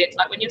involved in theatre.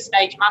 Like when you're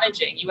stage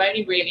managing, you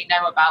only really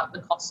know about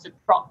the cost of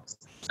props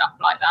and stuff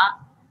like that.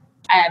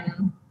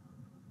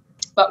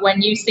 But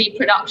when you see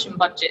production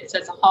budgets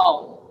as a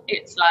whole,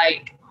 it's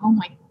like, oh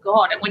my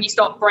God. And when you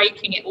start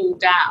breaking it all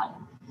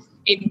down,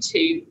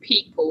 into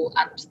people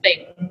and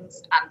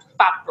things and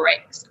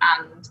fabrics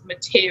and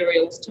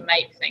materials to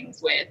make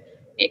things with,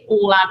 it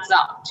all adds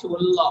up to a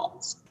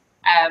lot.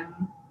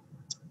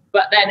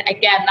 But then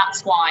again,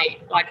 that's why,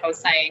 like I was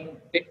saying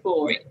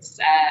before, it's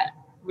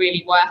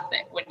really worth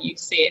it when you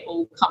see it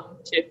all come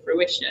to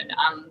fruition,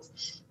 and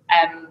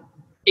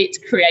it's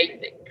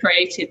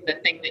created the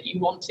thing that you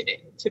wanted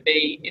it to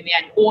be in the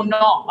end, or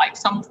not. Like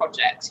some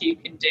projects you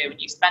can do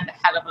and you spend a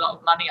hell of a lot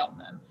of money on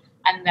them,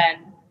 and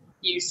then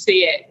you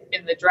see it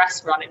in the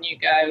dress run and you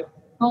go,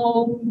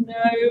 oh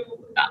no,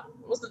 that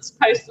wasn't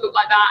supposed to look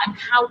like that, and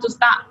how does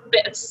that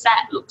bit of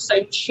set look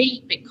so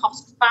cheap? It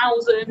costs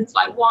thousands,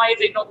 like why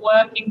is it not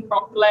working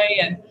properly?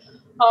 And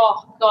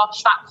oh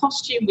gosh, that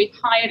costume we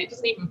hired, it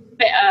doesn't even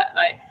fit her.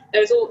 Like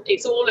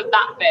it's all of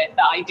that bit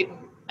that I didn't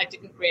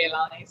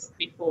realise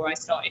before I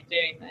started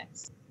doing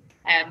this.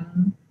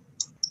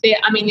 The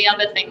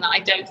other thing that I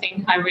don't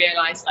think I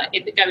realised, like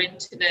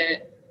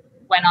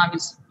when I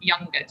was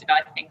younger, did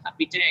I think I'd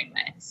be doing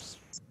this?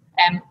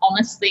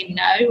 Honestly,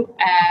 no.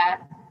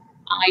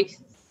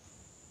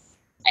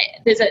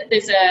 There's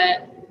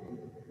a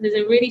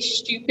really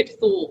stupid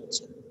thought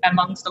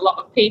amongst a lot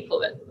of people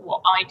that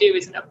what I do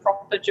isn't a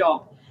proper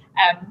job.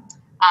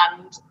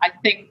 And I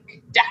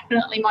think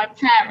definitely my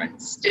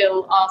parents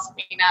still ask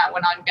me now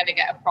when I'm going to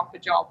get a proper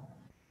job,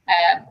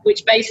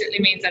 which basically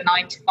means a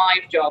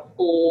 9-to-5 job,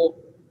 or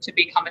to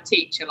become a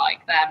teacher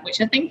like them, which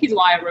I think is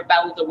why I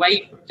rebelled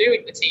away from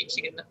doing the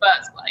teaching in the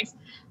first place,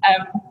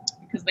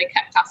 because they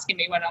kept asking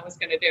me when I was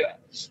going to do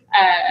it.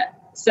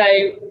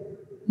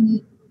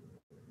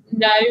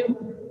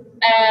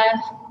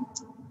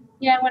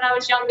 When I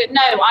was younger,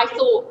 no, I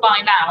thought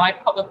by now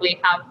I'd probably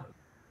have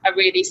a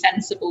really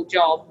sensible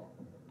job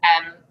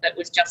that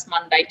was just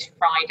Monday to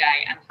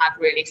Friday and had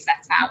really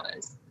set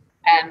hours.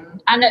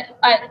 And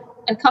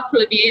a couple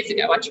of years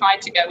ago, I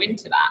tried to go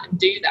into that and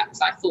do that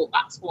because I thought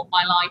that's what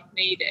my life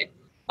needed.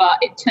 But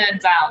it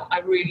turns out I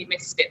really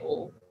missed it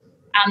all.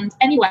 And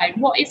anyway,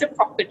 what is a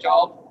proper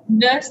job?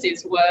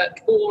 Nurses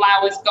work all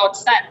hours God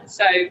sent.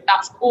 So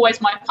that's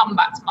always my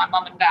comeback to my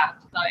mum and dad.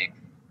 Like,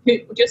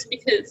 just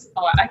because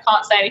I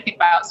can't say anything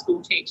about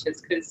school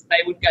teachers because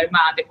they would go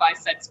mad if I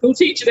said school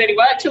teachers only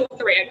work till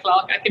 3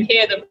 o'clock. I can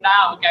hear them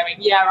now going,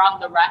 yeah,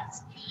 and the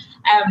rest.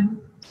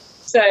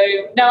 So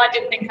no, I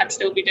didn't think I'd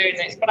still be doing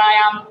this, but I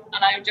am,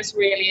 and I just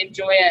really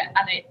enjoy it.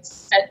 And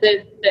it's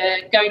the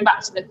going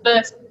back to the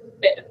first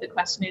bit of the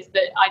question is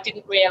that I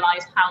didn't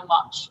realise how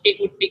much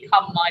it would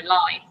become my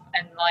life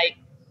and like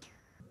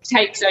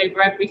takes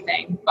over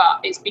everything, but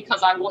it's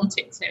because I want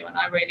it to and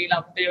I really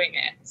love doing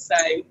it. So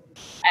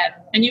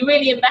and you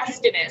really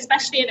invest in it,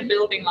 especially in a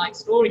building like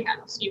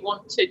Storyhouse. You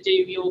want to do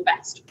your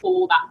best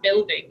for that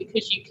building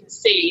because you can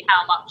see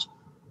how much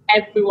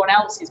everyone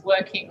else is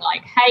working,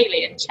 like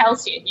Hayley and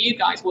Chelsea and you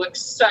guys work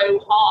so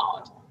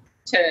hard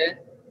to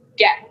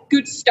get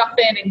good stuff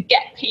in and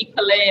get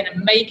people in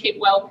and make it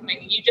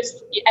welcoming.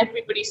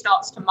 Everybody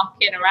starts to muck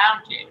in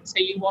around you, so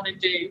you want to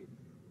do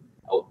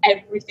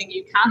everything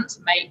you can to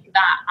make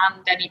that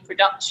and any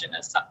production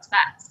a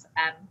success.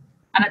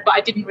 But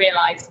I didn't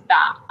realise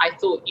that. I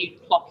thought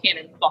you'd clock in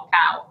and clock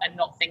out and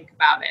not think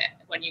about it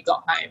when you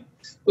got home,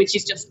 which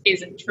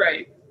isn't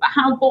true. But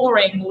how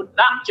boring would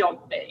that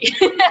job be?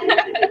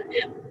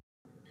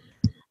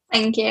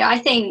 Thank you. I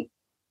think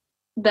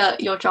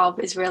that your job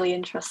is really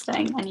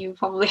interesting and you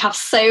probably have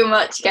so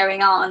much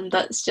going on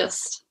that's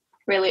just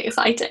really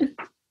exciting.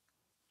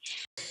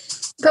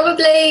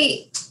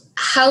 Probably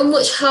how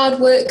much hard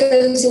work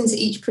goes into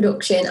each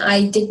production.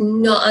 I did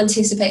not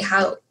anticipate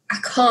I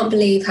can't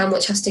believe how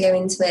much has to go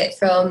into it,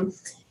 from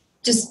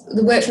just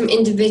the work from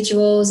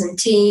individuals and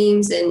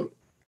teams, and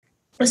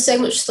there's so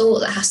much thought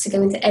that has to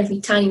go into every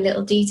tiny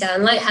little detail.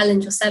 And like Helen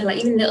just said, like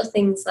even little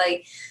things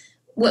like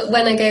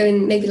when I go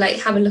and maybe like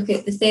have a look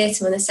at the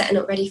theatre when they're setting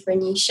up ready for a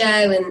new show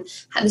and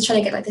they're trying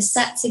to get like the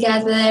set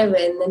together and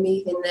they're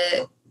moving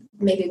the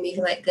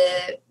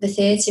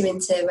theatre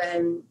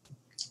into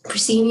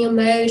proscenium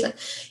mode. Like,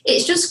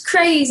 it's just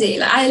crazy.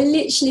 Like I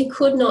literally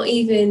could not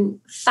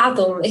even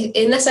fathom,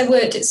 unless I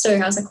worked at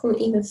Storyhouse, I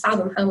couldn't even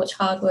fathom how much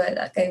hard work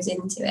that goes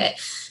into it.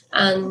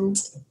 And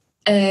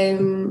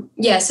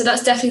so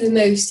that's definitely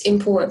the most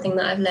important thing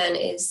that I've learned,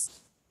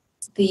 is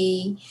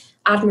the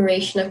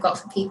admiration I've got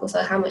for people,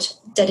 for how much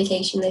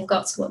dedication they've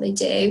got to what they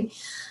do.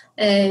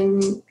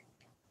 And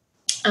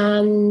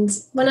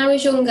when I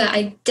was younger,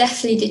 I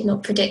definitely did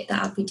not predict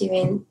that I'd be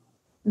doing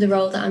the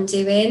role that I'm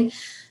doing.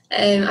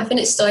 I've been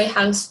at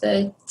Storyhouse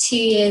for 2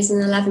 years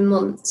and 11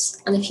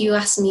 months, and if you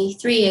asked me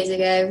 3 years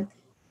ago,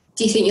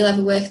 do you think you'll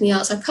ever work in the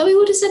arts, I probably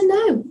would have said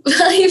no.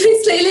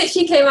 It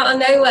literally came out of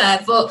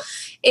nowhere, but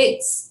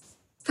it's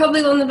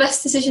probably one of the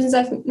best decisions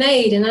I've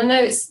made. And I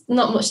know it's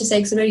not much to say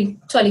because I'm only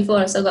 24,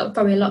 and I've still got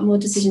probably a lot more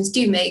decisions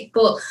to make,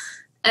 but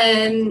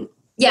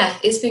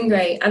it's been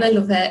great and I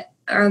love it.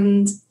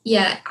 And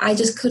I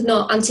just could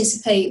not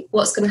anticipate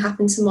what's going to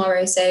happen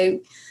tomorrow.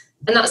 And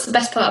that's the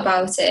best part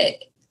about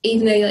it.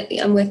 Even though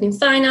I'm working in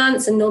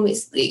finance, and normally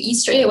you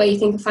straight away you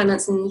think of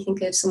finance and you think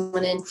of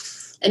someone in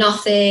an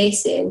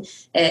office and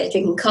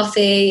drinking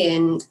coffee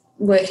and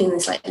working in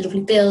this like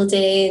lovely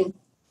building,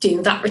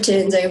 doing VAT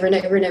returns over and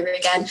over and over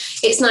again.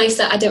 It's nice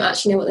that I don't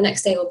actually know what the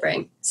next day will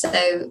bring.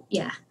 So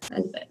yeah, I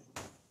love it.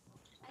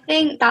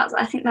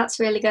 I think that's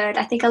really good.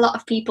 I think a lot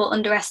of people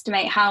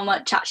underestimate how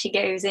much actually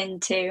goes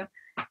into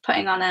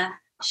putting on a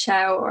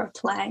show or a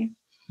play.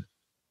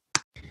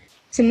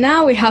 So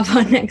now we have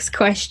our next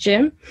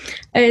question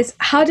is,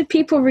 how do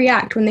people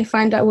react when they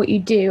find out what you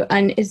do?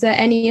 And is there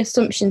any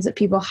assumptions that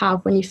people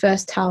have when you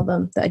first tell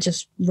them that are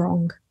just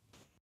wrong?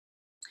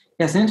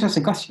 Yeah, it's an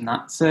interesting question,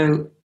 that.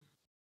 So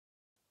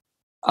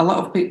a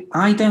lot of people,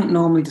 I don't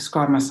normally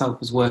describe myself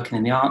as working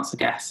in the arts, I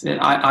guess.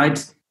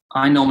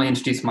 I normally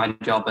introduce my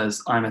job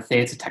as I'm a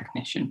theatre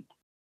technician.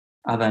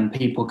 And then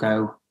people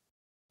go,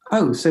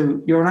 oh,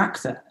 so you're an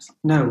actor?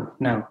 No,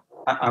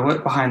 I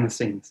work behind the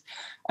scenes.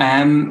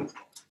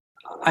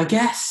 I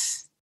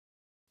guess,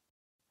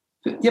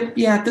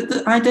 yeah,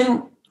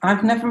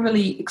 I've never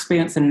really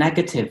experienced a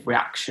negative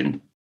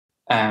reaction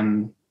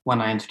when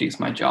I introduce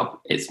my job.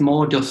 It's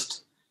more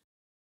just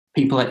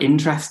people are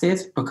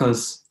interested,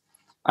 because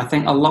I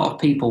think a lot of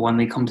people, when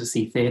they come to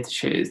see theatre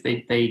shows,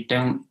 they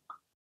don't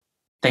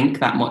think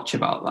that much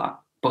about that.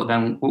 But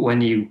then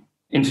when you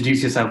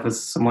introduce yourself as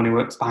someone who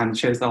works behind the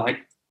shows, they're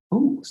like,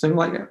 oh, so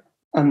like,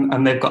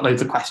 and they've got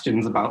loads of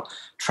questions about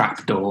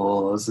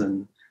trapdoors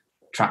and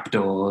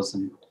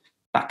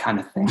that kind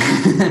of thing.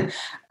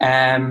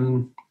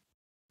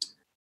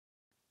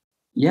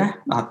 Yeah,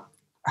 I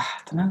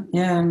don't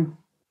know.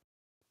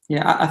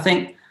 Yeah, I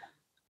think,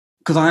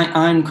 because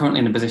I'm currently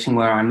in a position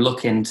where I'm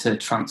looking to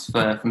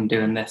transfer from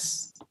doing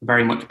this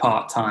very much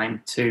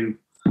part-time to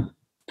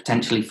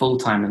potentially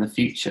full-time in the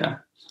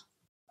future.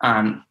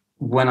 And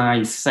when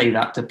I say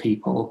that to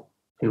people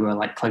who are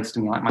like close to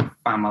me, like my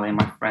family and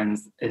my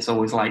friends, it's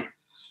always like,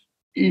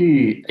 are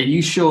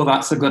you sure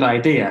that's a good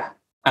idea?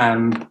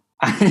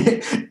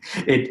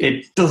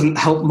 It doesn't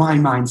help my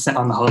mindset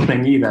on the whole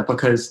thing either,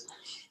 because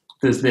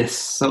there's this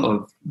sort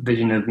of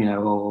vision of,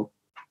 or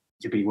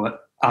you'd be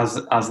what, as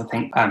I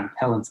think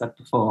Helen said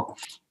before,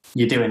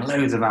 you're doing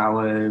loads of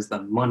hours,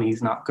 the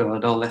money's not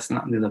good, all this and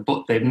that and the other,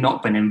 but they've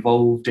not been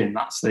involved in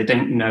that, so they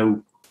don't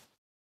know,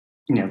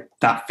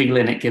 that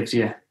feeling it gives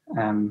you.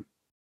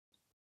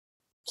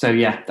 So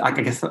yeah, I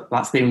guess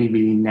that's the only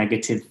really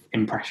negative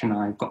impression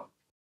I've got,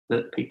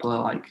 that people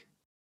are like,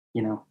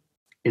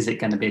 is it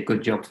going to be a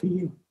good job for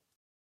you?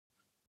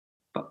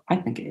 But I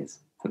think it is,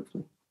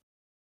 hopefully.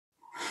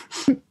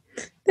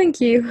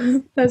 Thank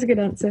you. That's a good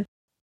answer.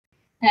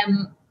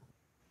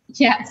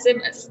 Yeah,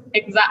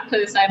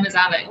 exactly the same as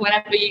Alec.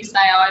 Whenever you say,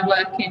 I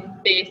work in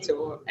theatre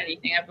or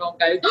anything, everyone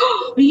goes,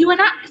 oh, are you an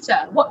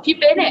actor? What have you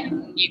been in?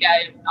 And you go,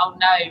 oh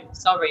no,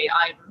 sorry,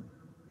 I'm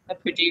a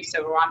producer,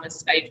 or I'm a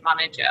stage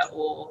manager,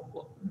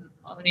 or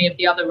any of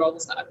the other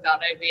roles that I've done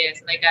over the years.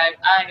 And they go,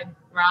 oh,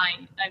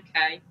 right,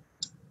 okay.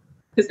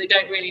 Because they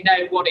don't really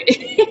know what it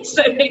is.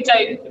 So they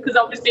don't, because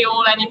obviously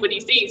all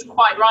anybody sees,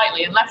 quite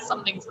rightly, unless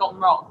something's gone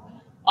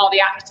wrong, are the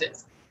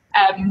actors.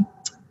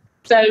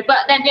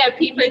 But then,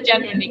 people are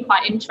genuinely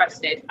quite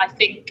interested. I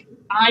think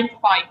I'm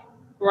quite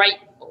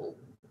grateful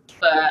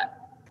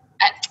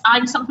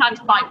I'm sometimes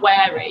quite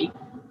wary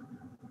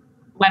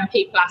when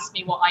people ask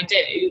me what I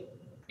do,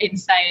 in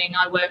saying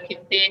I work in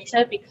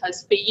theatre,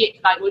 because for years,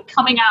 we're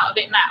coming out of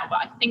it now, but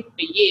I think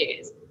for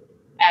years,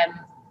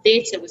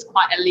 theatre was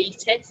quite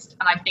elitist,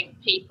 and I think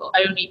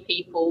only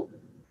people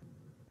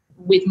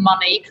with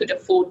money could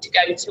afford to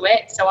go to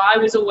it. So I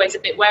was always a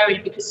bit wary,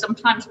 because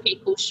sometimes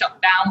people shut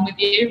down with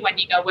you when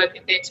you go work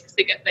in theatre, because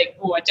they think,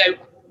 oh, I don't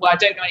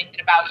know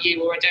anything about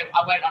you, or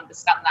I won't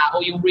understand that,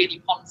 or you're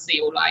really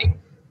poncy, or like,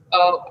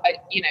 oh,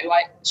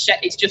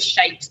 it's just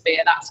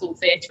Shakespeare, that's all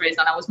theatre is,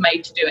 and I was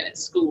made to do it at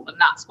school, and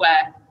that's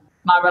where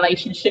my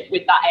relationship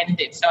with that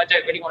ended. So I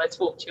don't really want to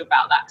talk to you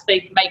about that, because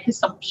they make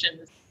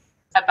assumptions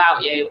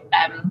about you.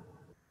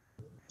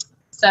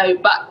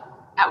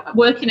 But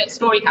working at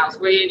Storyhouse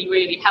really,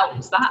 really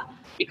helps that,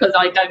 because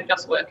I don't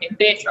just work in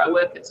theatre, I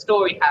work at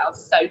Storyhouse.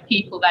 So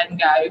people then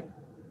go,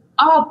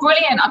 oh,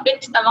 brilliant, I've been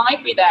to the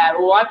library there,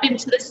 or I've been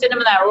to the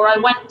cinema there, or I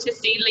went to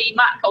see Lee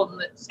Mack on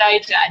the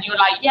stage there. And you're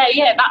like, yeah,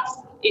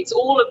 it's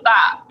all of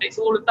that.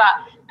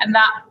 And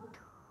that,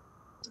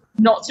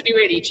 not to be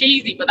really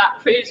cheesy, but that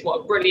proves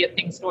what a brilliant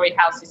thing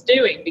Storyhouse is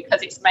doing,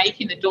 because it's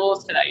making the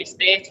doors to those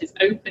theatres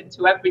open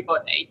to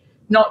everybody.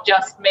 Not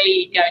just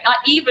me going,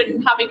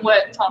 even having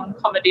worked on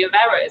Comedy of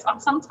Errors, I'm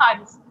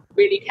sometimes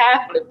really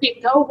careful. If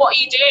people go, oh, what are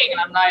you doing? And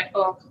I'm like,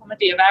 oh,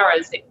 Comedy of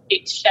Errors,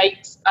 it's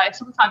Shakespeare. I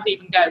sometimes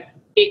even go,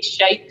 it's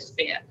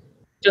Shakespeare,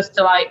 just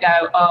to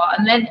go, oh.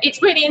 And then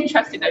it's really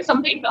interesting though.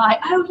 Some people are like,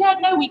 oh yeah,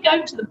 no, we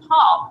go to the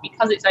park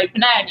because it's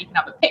open air and you can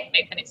have a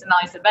picnic and it's a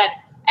nice event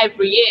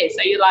every year.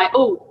 So you're like,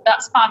 oh,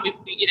 that's fine.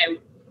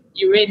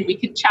 You're in, we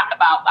can chat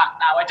about that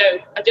now.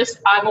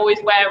 I'm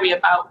always wary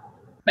about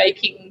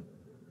making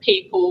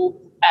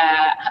people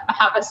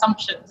have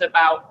assumptions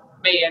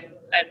about me, and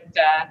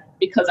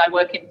because I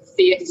work in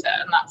theatre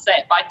and that's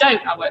it. But I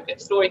don't. I work at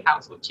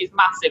Storyhouse, which is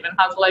massive and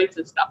has loads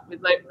of stuff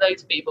with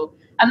loads of people,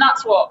 and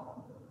that's what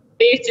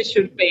theatre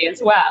should be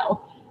as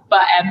well.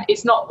 but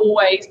it's not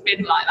always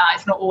been like that.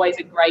 It's not always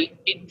a great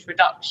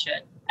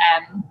introduction.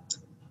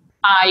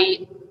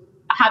 I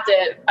had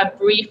a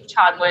brief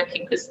time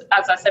working because,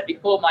 as I said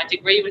before, my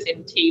degree was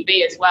in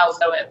TV as well.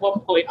 So at one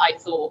point I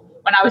thought,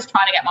 when I was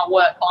trying to get my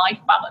work-life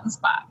balance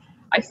back,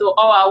 I thought,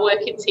 oh, I'll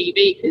work in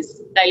TV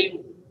because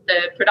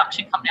the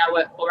production company I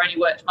worked for only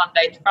worked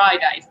Monday to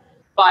Fridays.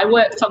 But I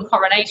worked on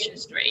Coronation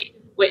Street,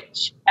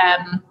 which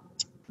I'm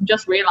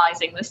just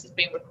realising this is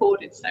being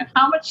recorded. So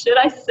how much should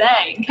I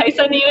say in case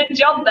I need a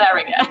job there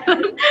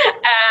again?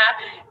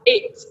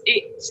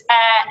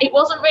 It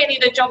wasn't really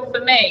the job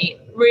for me.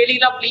 Really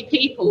lovely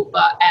people,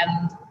 but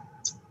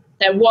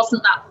there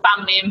wasn't that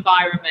family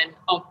environment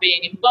of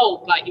being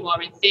involved like you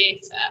are in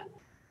theatre.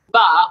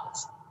 But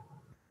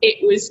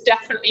it was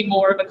definitely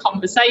more of a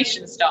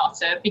conversation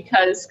starter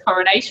because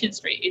Coronation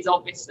Street is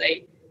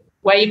obviously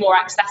way more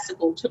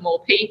accessible to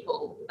more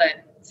people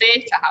than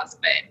theatre has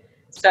been.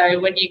 So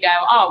when you go,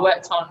 oh, I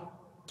worked on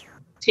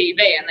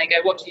TV, and they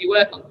go, what did you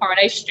work on?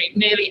 Coronation Street.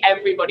 Nearly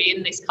everybody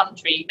in this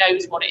country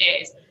knows what it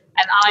is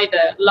and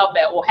either love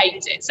it or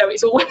hate it. So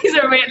it's always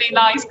a really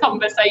nice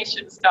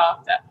conversation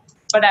starter.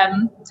 But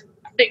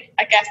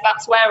I guess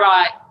that's where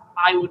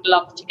I would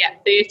love to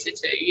get theatre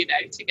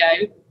to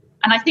go.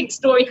 And I think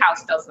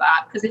Storyhouse does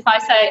that, because if I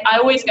say, I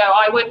always go,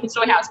 I work in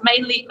Storyhouse,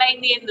 mainly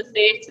in the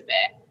theatre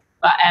bit,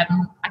 but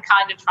I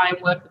kind of try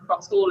and work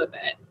across all of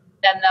it.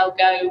 Then they'll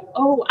go,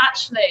 oh,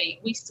 actually,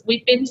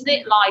 we've been to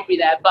the library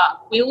there,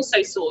 but we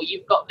also saw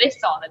you've got this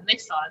on and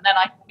this on. And then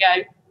I can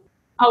go,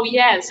 oh,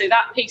 yeah, so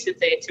that piece of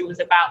theatre was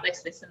about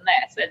this, this and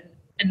this,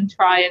 and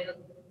try and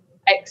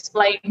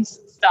explain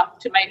stuff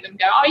to make them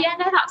go, oh, yeah,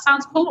 no, that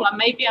sounds cool, and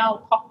maybe I'll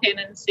pop in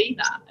and see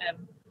that.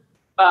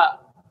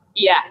 But,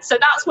 yeah, so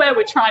that's where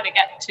we're trying to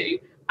get to.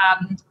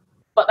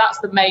 But that's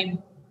the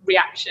main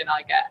reaction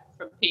I get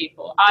from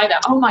people. Either,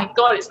 oh my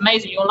God, it's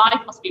amazing, your life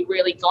must be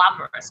really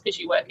glamorous because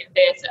you work in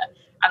theatre,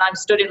 and I'm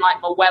stood in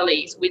like my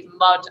wellies with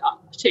mud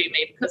up to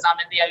me because I'm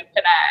in the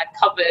open air,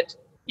 covered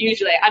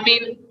usually. I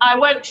mean, I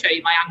won't show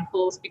you my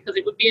ankles because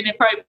it would be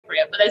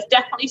inappropriate, but there's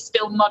definitely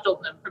still mud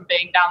on them from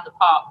being down the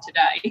park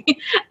today.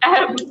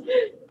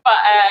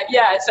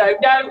 Yeah, so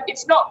no,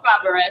 it's not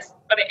glamorous,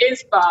 but it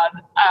is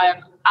fun,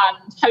 and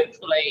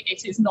hopefully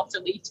it is not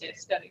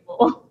elitist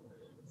anymore.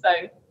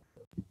 So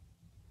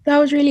that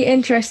was really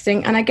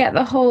interesting, and I get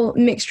the whole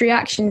mixed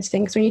reactions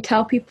thing, because when you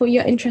tell people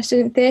you're interested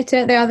in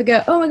theatre, they either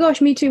go, oh my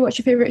gosh, me too, what's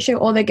your favourite show?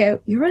 Or they go,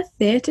 you're a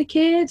theatre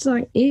kid? It's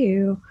like,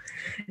 ew.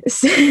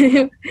 So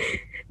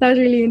that was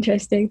really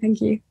interesting,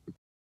 thank you.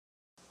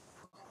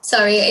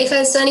 Sorry, if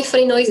there's any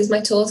funny noises,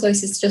 my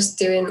tortoise is just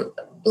doing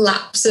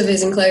laps of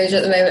his enclosure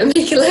at the moment,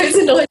 making loads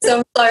of noise. So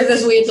I'm sorry if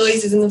there's weird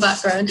noises in the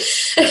background.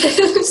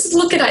 Just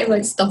looking at him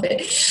like, stop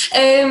it.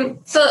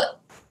 But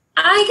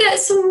I get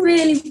some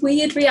really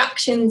weird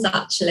reactions,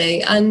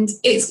 actually, and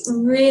it's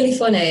really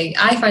funny.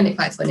 I find it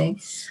quite funny.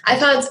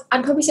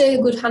 I'd probably say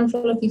a good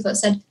handful of people that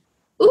said,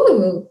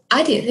 ooh,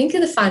 I didn't think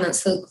of the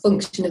finance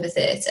function of a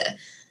theatre.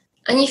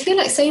 And you feel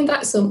like saying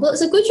back to them, well,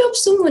 it's a good job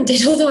someone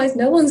did, otherwise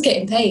no one's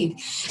getting paid.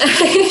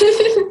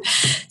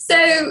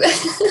 So,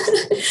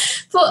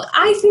 but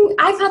I think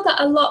I've had that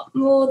a lot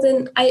more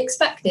than I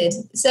expected.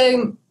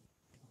 So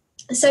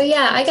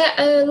yeah, I get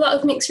a lot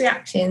of mixed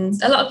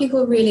reactions. A lot of people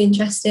are really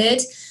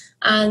interested,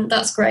 and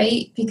that's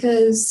great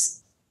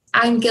because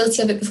I'm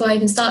guilty of it before I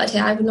even started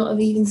here. I would not have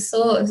even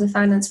thought of the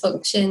finance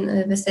function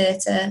of a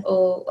theatre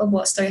or of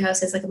what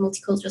Storyhouse is, like a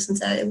multicultural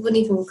centre. It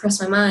wouldn't even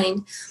cross my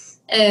mind.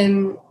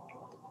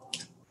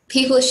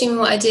 People assuming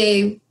what I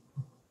do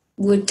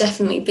would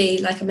definitely be,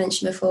 like I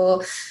mentioned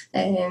before,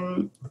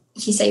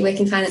 if you say you work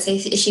in finance, they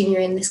assume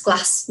you're in this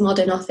glass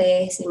modern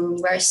office and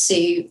you wear a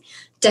suit.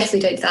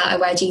 Definitely don't do that. I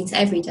wear jeans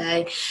every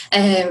day,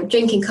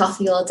 drinking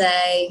coffee all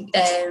day,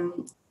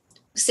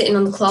 sitting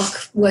on the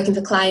clock, working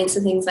for clients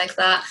and things like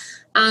that.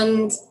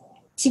 And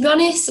to be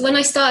honest, when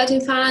I started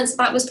in finance,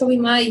 that was probably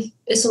my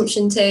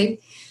assumption too.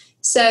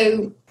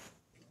 So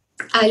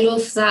I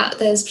love that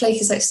there's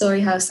places like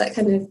Storyhouse that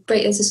kind of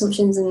break those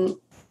assumptions and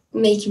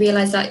make you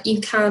realise that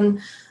you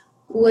can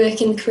work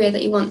in the career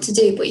that you want to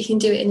do, but you can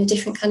do it in a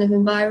different kind of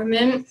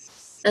environment.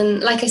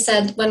 And like I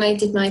said, when I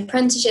did my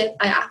apprenticeship,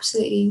 I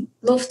absolutely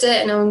loved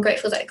it, and I'm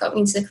grateful that it got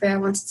me into the career I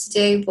wanted to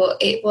do, but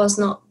it was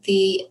not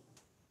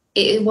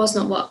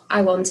what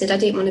I wanted. I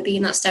didn't want to be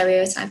in that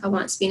stereotype. I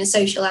wanted to be in a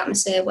social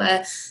atmosphere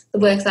where the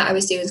work that I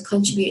was doing was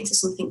contributing to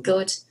something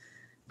good.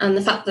 And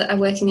the fact that I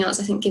work in the arts,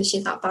 I think, gives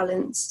you that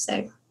balance.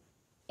 So,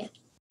 yeah.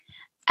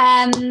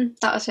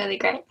 That was really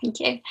great. Thank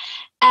you.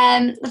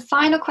 The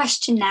final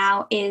question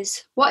now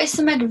is, what is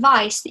some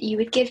advice that you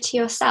would give to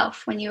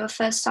yourself when you were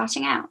first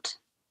starting out?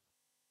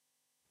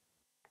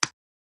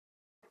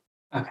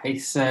 Okay,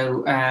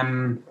 so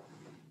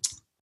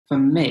for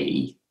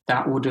me,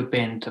 that would have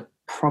been to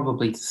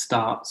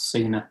start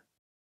sooner.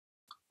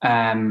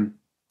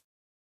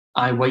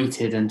 I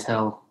waited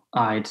until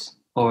I'd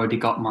already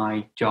got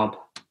my job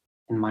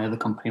in my other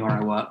company where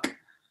I work,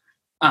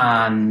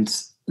 and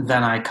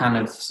then I kind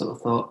of sort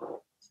of thought,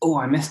 oh,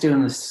 I miss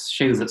doing the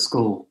shows at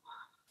school.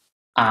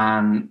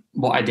 And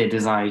what I did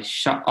is I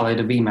shot a load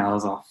of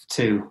emails off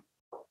to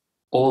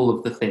all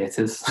of the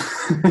theatres,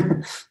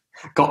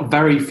 got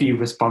very few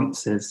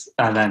responses,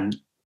 and then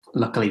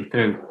luckily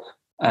through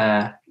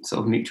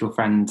sort of mutual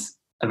friends,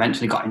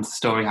 eventually got into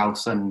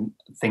Storyhouse and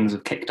things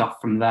have kicked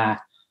off from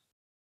there.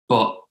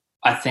 But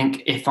I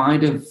think if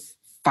I'd have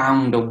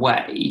found a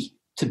way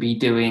to be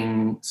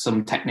doing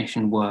some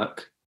technician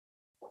work,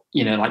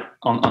 you know, like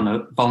on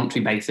a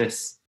voluntary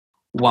basis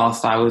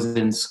whilst I was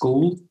in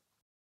school,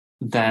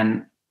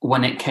 then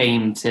when it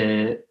came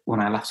to when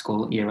I left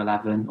school at year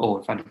 11,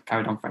 or if I'd have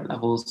carried on for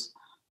A-levels,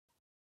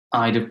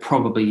 I'd have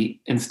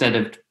probably, instead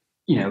of,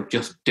 you know,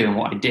 just doing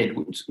what I did,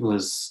 which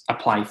was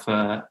apply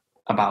for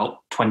about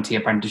 20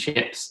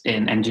 apprenticeships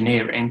in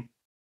engineering,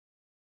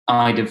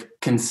 I'd have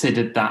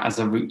considered that as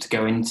a route to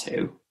go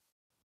into.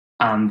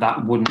 And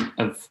that wouldn't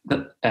have,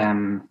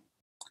 then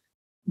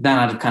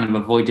I'd have kind of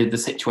avoided the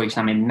situation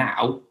I'm in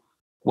now,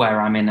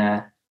 where I'm in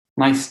a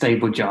nice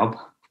stable job,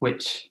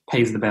 which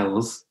pays the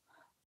bills.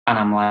 And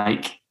I'm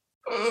like,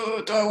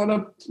 oh, do I want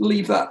to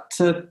leave that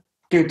to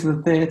go to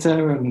the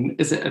theatre? And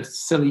is it a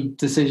silly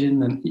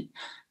decision? And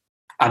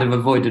I'd have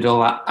avoided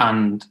all that.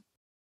 And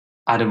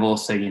I'd have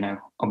also, you know,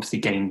 obviously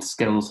gained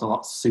skills a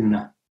lot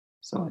sooner.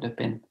 So I'd have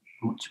been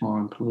a much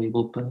more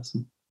employable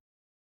person.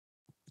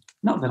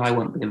 Not that I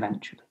won't be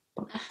eventually.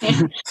 But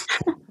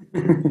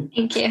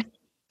Thank you.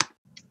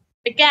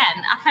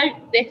 Again, I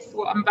hope this,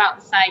 what I'm about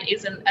to say,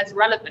 isn't as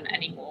relevant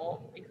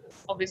anymore,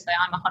 because obviously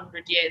I'm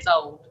 100 years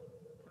old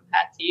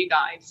compared to you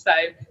guys. So,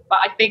 but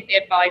I think the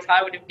advice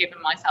I would have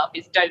given myself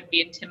is don't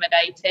be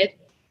intimidated,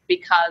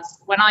 because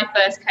when I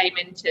first came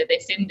into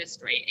this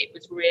industry, it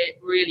was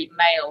really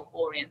male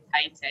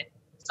orientated.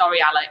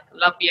 Sorry, Alec,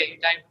 love you.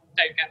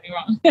 Don't get me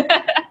wrong.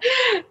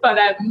 But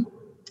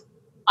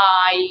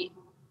I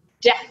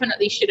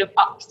definitely should have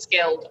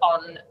upskilled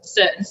on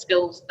certain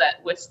skills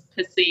that was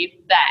perceived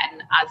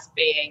then as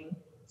being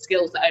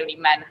skills that only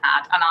men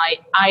had. And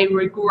I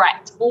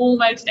regret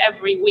almost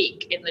every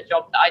week in the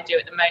job that I do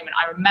at the moment.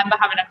 I remember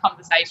having a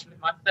conversation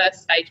with my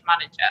first stage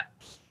manager,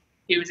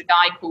 who was a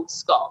guy called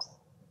Scott.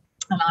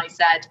 And I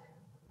said,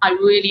 I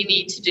really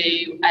need to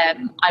do,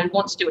 I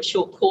want to do a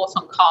short course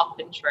on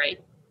carpentry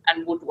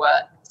and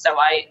woodwork, so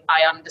I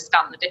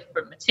understand the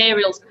different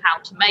materials and how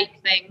to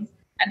make things.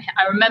 And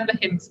I remember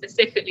him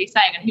specifically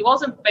saying, and he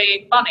wasn't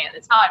being funny at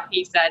the time,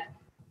 he said,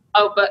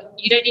 oh, but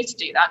you don't need to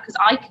do that because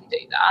I can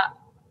do that.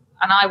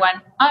 And I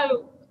went,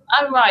 oh,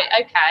 right,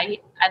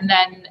 okay. And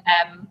then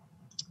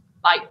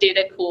did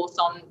a course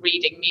on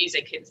reading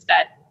music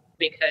instead,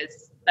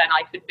 because then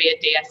I could be a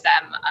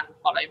DSM and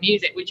follow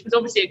music, which was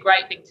obviously a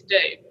great thing to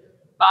do.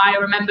 But I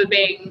remember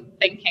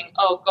thinking,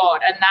 oh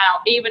God, and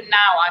even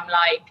now I'm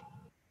like,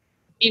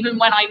 even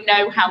when I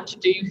know how to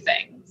do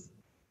things,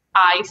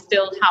 I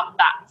still have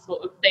that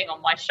sort of thing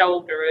on my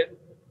shoulder of,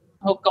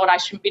 oh God, I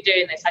shouldn't be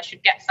doing this. I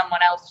should get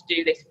someone else to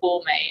do this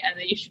for me. And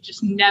you should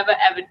just never,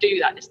 ever do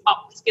that. Just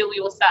upskill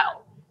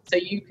yourself so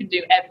you can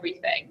do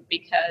everything,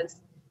 because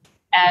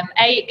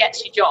A, it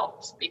gets you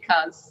jobs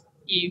because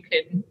you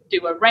can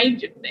do a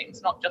range of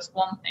things, not just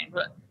one thing,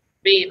 but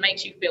B, it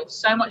makes you feel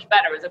so much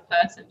better as a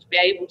person to be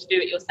able to do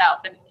it yourself.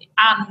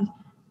 And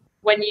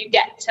when you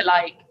get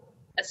to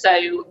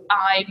so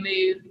I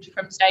moved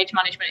from stage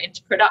management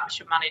into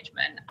production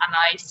management, and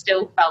I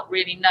still felt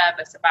really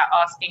nervous about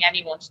asking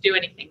anyone to do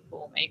anything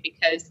for me,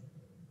 because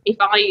if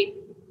I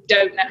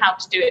don't know how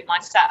to do it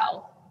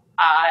myself,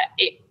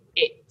 it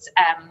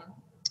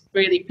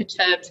really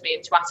perturbs me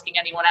into asking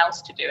anyone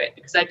else to do it,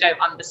 because I don't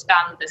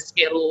understand the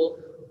skill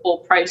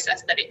or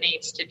process that it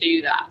needs to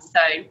do that. So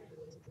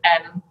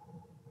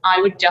I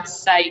would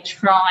just say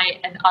try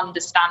and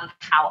understand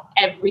how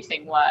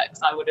everything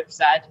works, I would have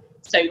said,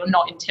 so you're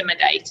not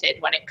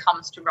intimidated when it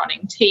comes to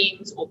running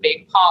teams or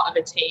being part of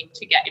a team,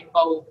 to get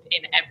involved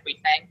in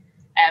everything,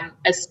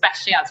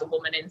 especially as a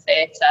woman in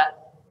theatre.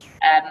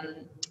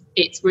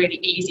 It's really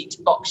easy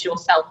to box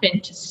yourself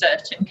into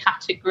certain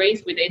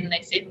categories within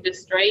this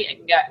industry,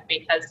 and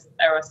because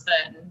there are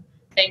certain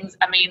things.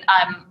 I mean,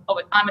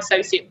 I'm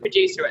associate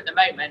producer at the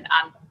moment,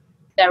 and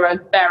there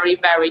are very,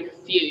 very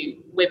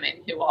few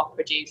women who are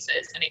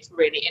producers, and it's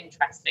really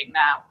interesting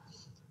now.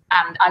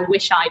 And I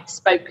wish I'd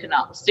spoken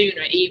up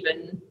sooner,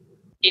 even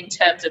in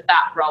terms of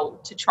that role,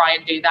 to try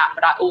and do that.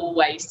 But I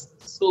always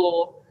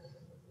saw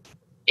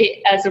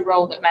it as a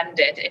role that men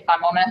did, if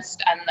I'm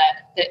honest, and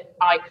that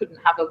I couldn't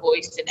have a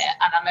voice in it.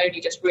 And I'm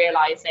only just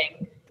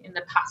realising in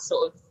the past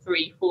sort of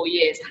 3-4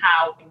 years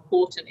how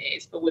important it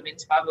is for women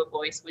to have a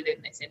voice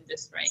within this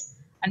industry.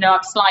 I know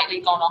I've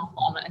slightly gone off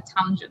on a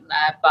tangent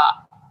there, but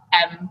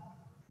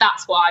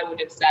that's what I would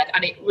have said.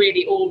 And it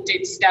really all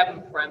did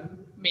stem from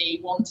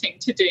me wanting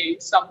to do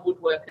some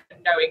woodwork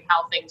and knowing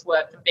how things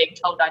worked and being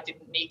told I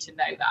didn't need to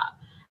know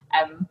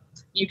that.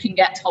 You can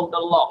get told a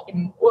lot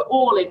in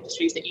all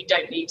industries that you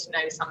don't need to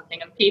know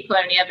something, and people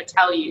only ever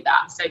tell you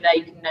that so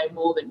they can know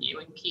more than you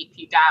and keep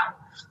you down.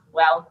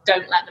 Well,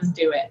 don't let them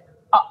do it.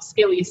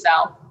 Upskill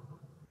yourself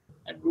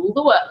and rule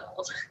the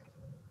world.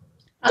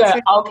 So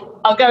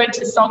I'll go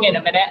into song in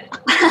a minute.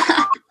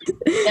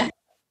 Yeah,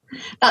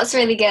 that's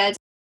really good.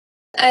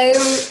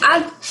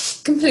 I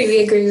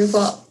completely agree with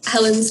what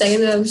Helen's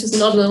saying. I was just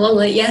nodding along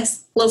like,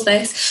 yes, love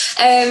this.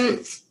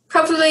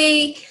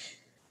 Probably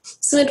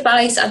some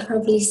advice I'd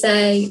probably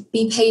say,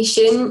 be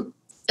patient.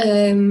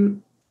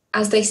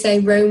 As they say,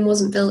 Rome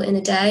wasn't built in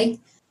a day.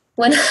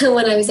 When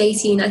I was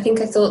 18, I think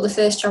I thought the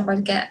first job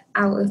I'd get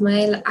out of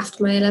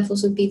after my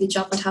A-levels would be the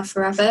job I'd have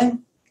forever.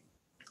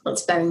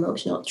 That's very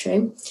much not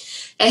true.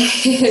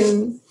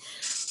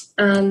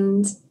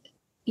 And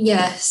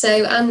yeah,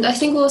 and I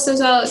think also as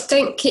well,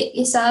 don't kick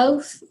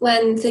yourself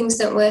when things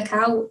don't work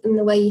out in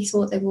the way you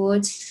thought they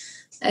would,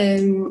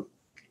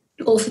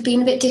 or for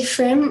being a bit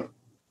different.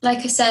 Like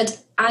I said,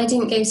 I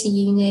didn't go to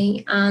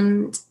uni,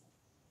 and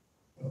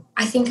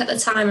I think at the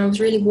time I was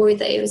really worried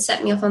that it would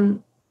set me off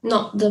on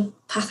not the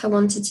path I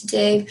wanted to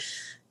do,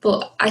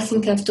 but I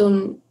think I've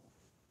done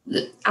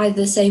either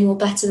the same or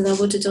better than I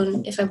would have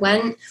done if I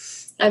went.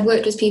 I've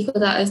worked with people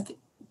that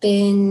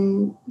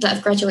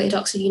have graduated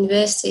Oxford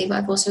University, but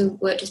I've also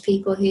worked with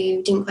people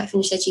who didn't quite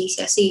finish their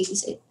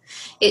GCSEs.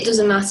 It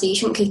doesn't matter. You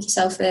shouldn't kick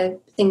yourself for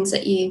things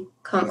that you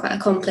can't quite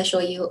accomplish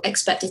or you're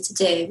expected to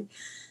do.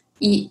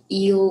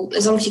 You'll,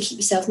 as long as you keep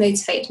yourself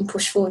motivated and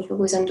push forward, you'll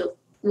always end up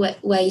where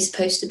you're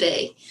supposed to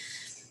be.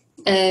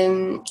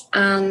 And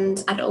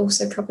I'd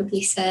also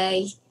probably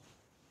say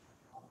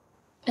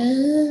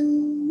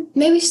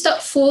maybe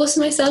stop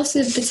forcing myself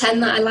to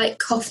pretend that I like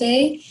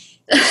coffee.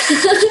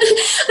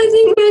 I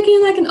think working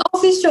in like an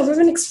office job,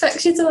 everyone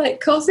expects you to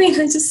like coffee,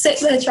 and I just sit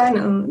there trying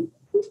to,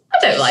 I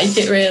don't like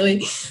it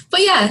really.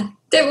 But yeah,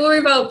 don't worry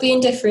about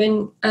being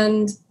different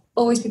and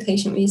always be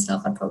patient with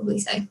yourself, I'd probably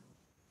say.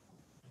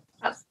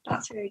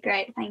 That's really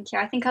great, thank you.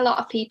 I think a lot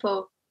of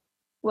people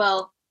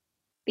will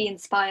be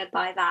inspired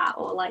by that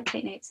or like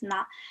take notes in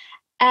that.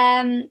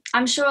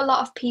 I'm sure a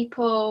lot of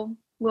people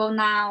will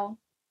now,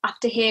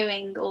 after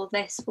hearing all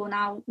this, will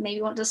now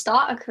maybe want to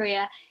start a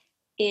career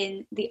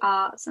in the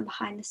arts and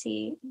behind the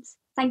scenes.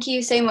 Thank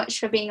you so much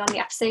for being on the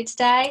episode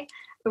today.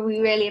 We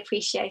really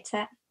appreciate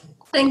it.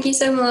 Thank you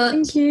so much.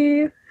 Thank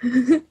you.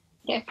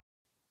 Yeah.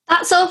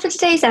 That's all for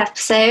today's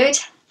episode.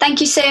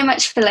 Thank you so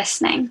much for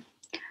listening.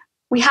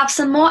 We have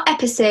some more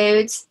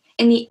episodes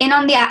in the In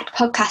on the Act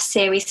podcast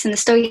series from the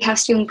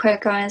Storyhouse Young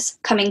Programmers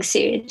coming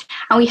soon,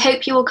 and we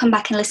hope you will come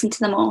back and listen to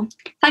them all.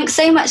 Thanks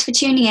so much for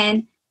tuning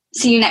in.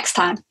 See you next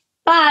time.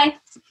 Bye.